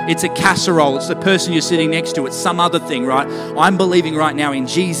thing. It's a casserole. It's the person you're sitting next to. It's some other thing, right? I'm believing right now in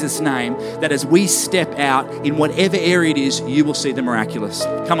Jesus' name that as we step out in whatever area it is, you will see the miraculous.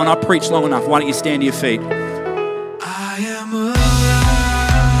 Come on, I preached long enough. Why don't you stand to your feet?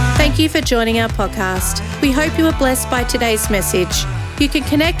 Thank you for joining our podcast. We hope you were blessed by today's message. You can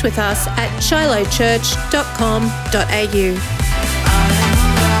connect with us at shilohchurch.com.au.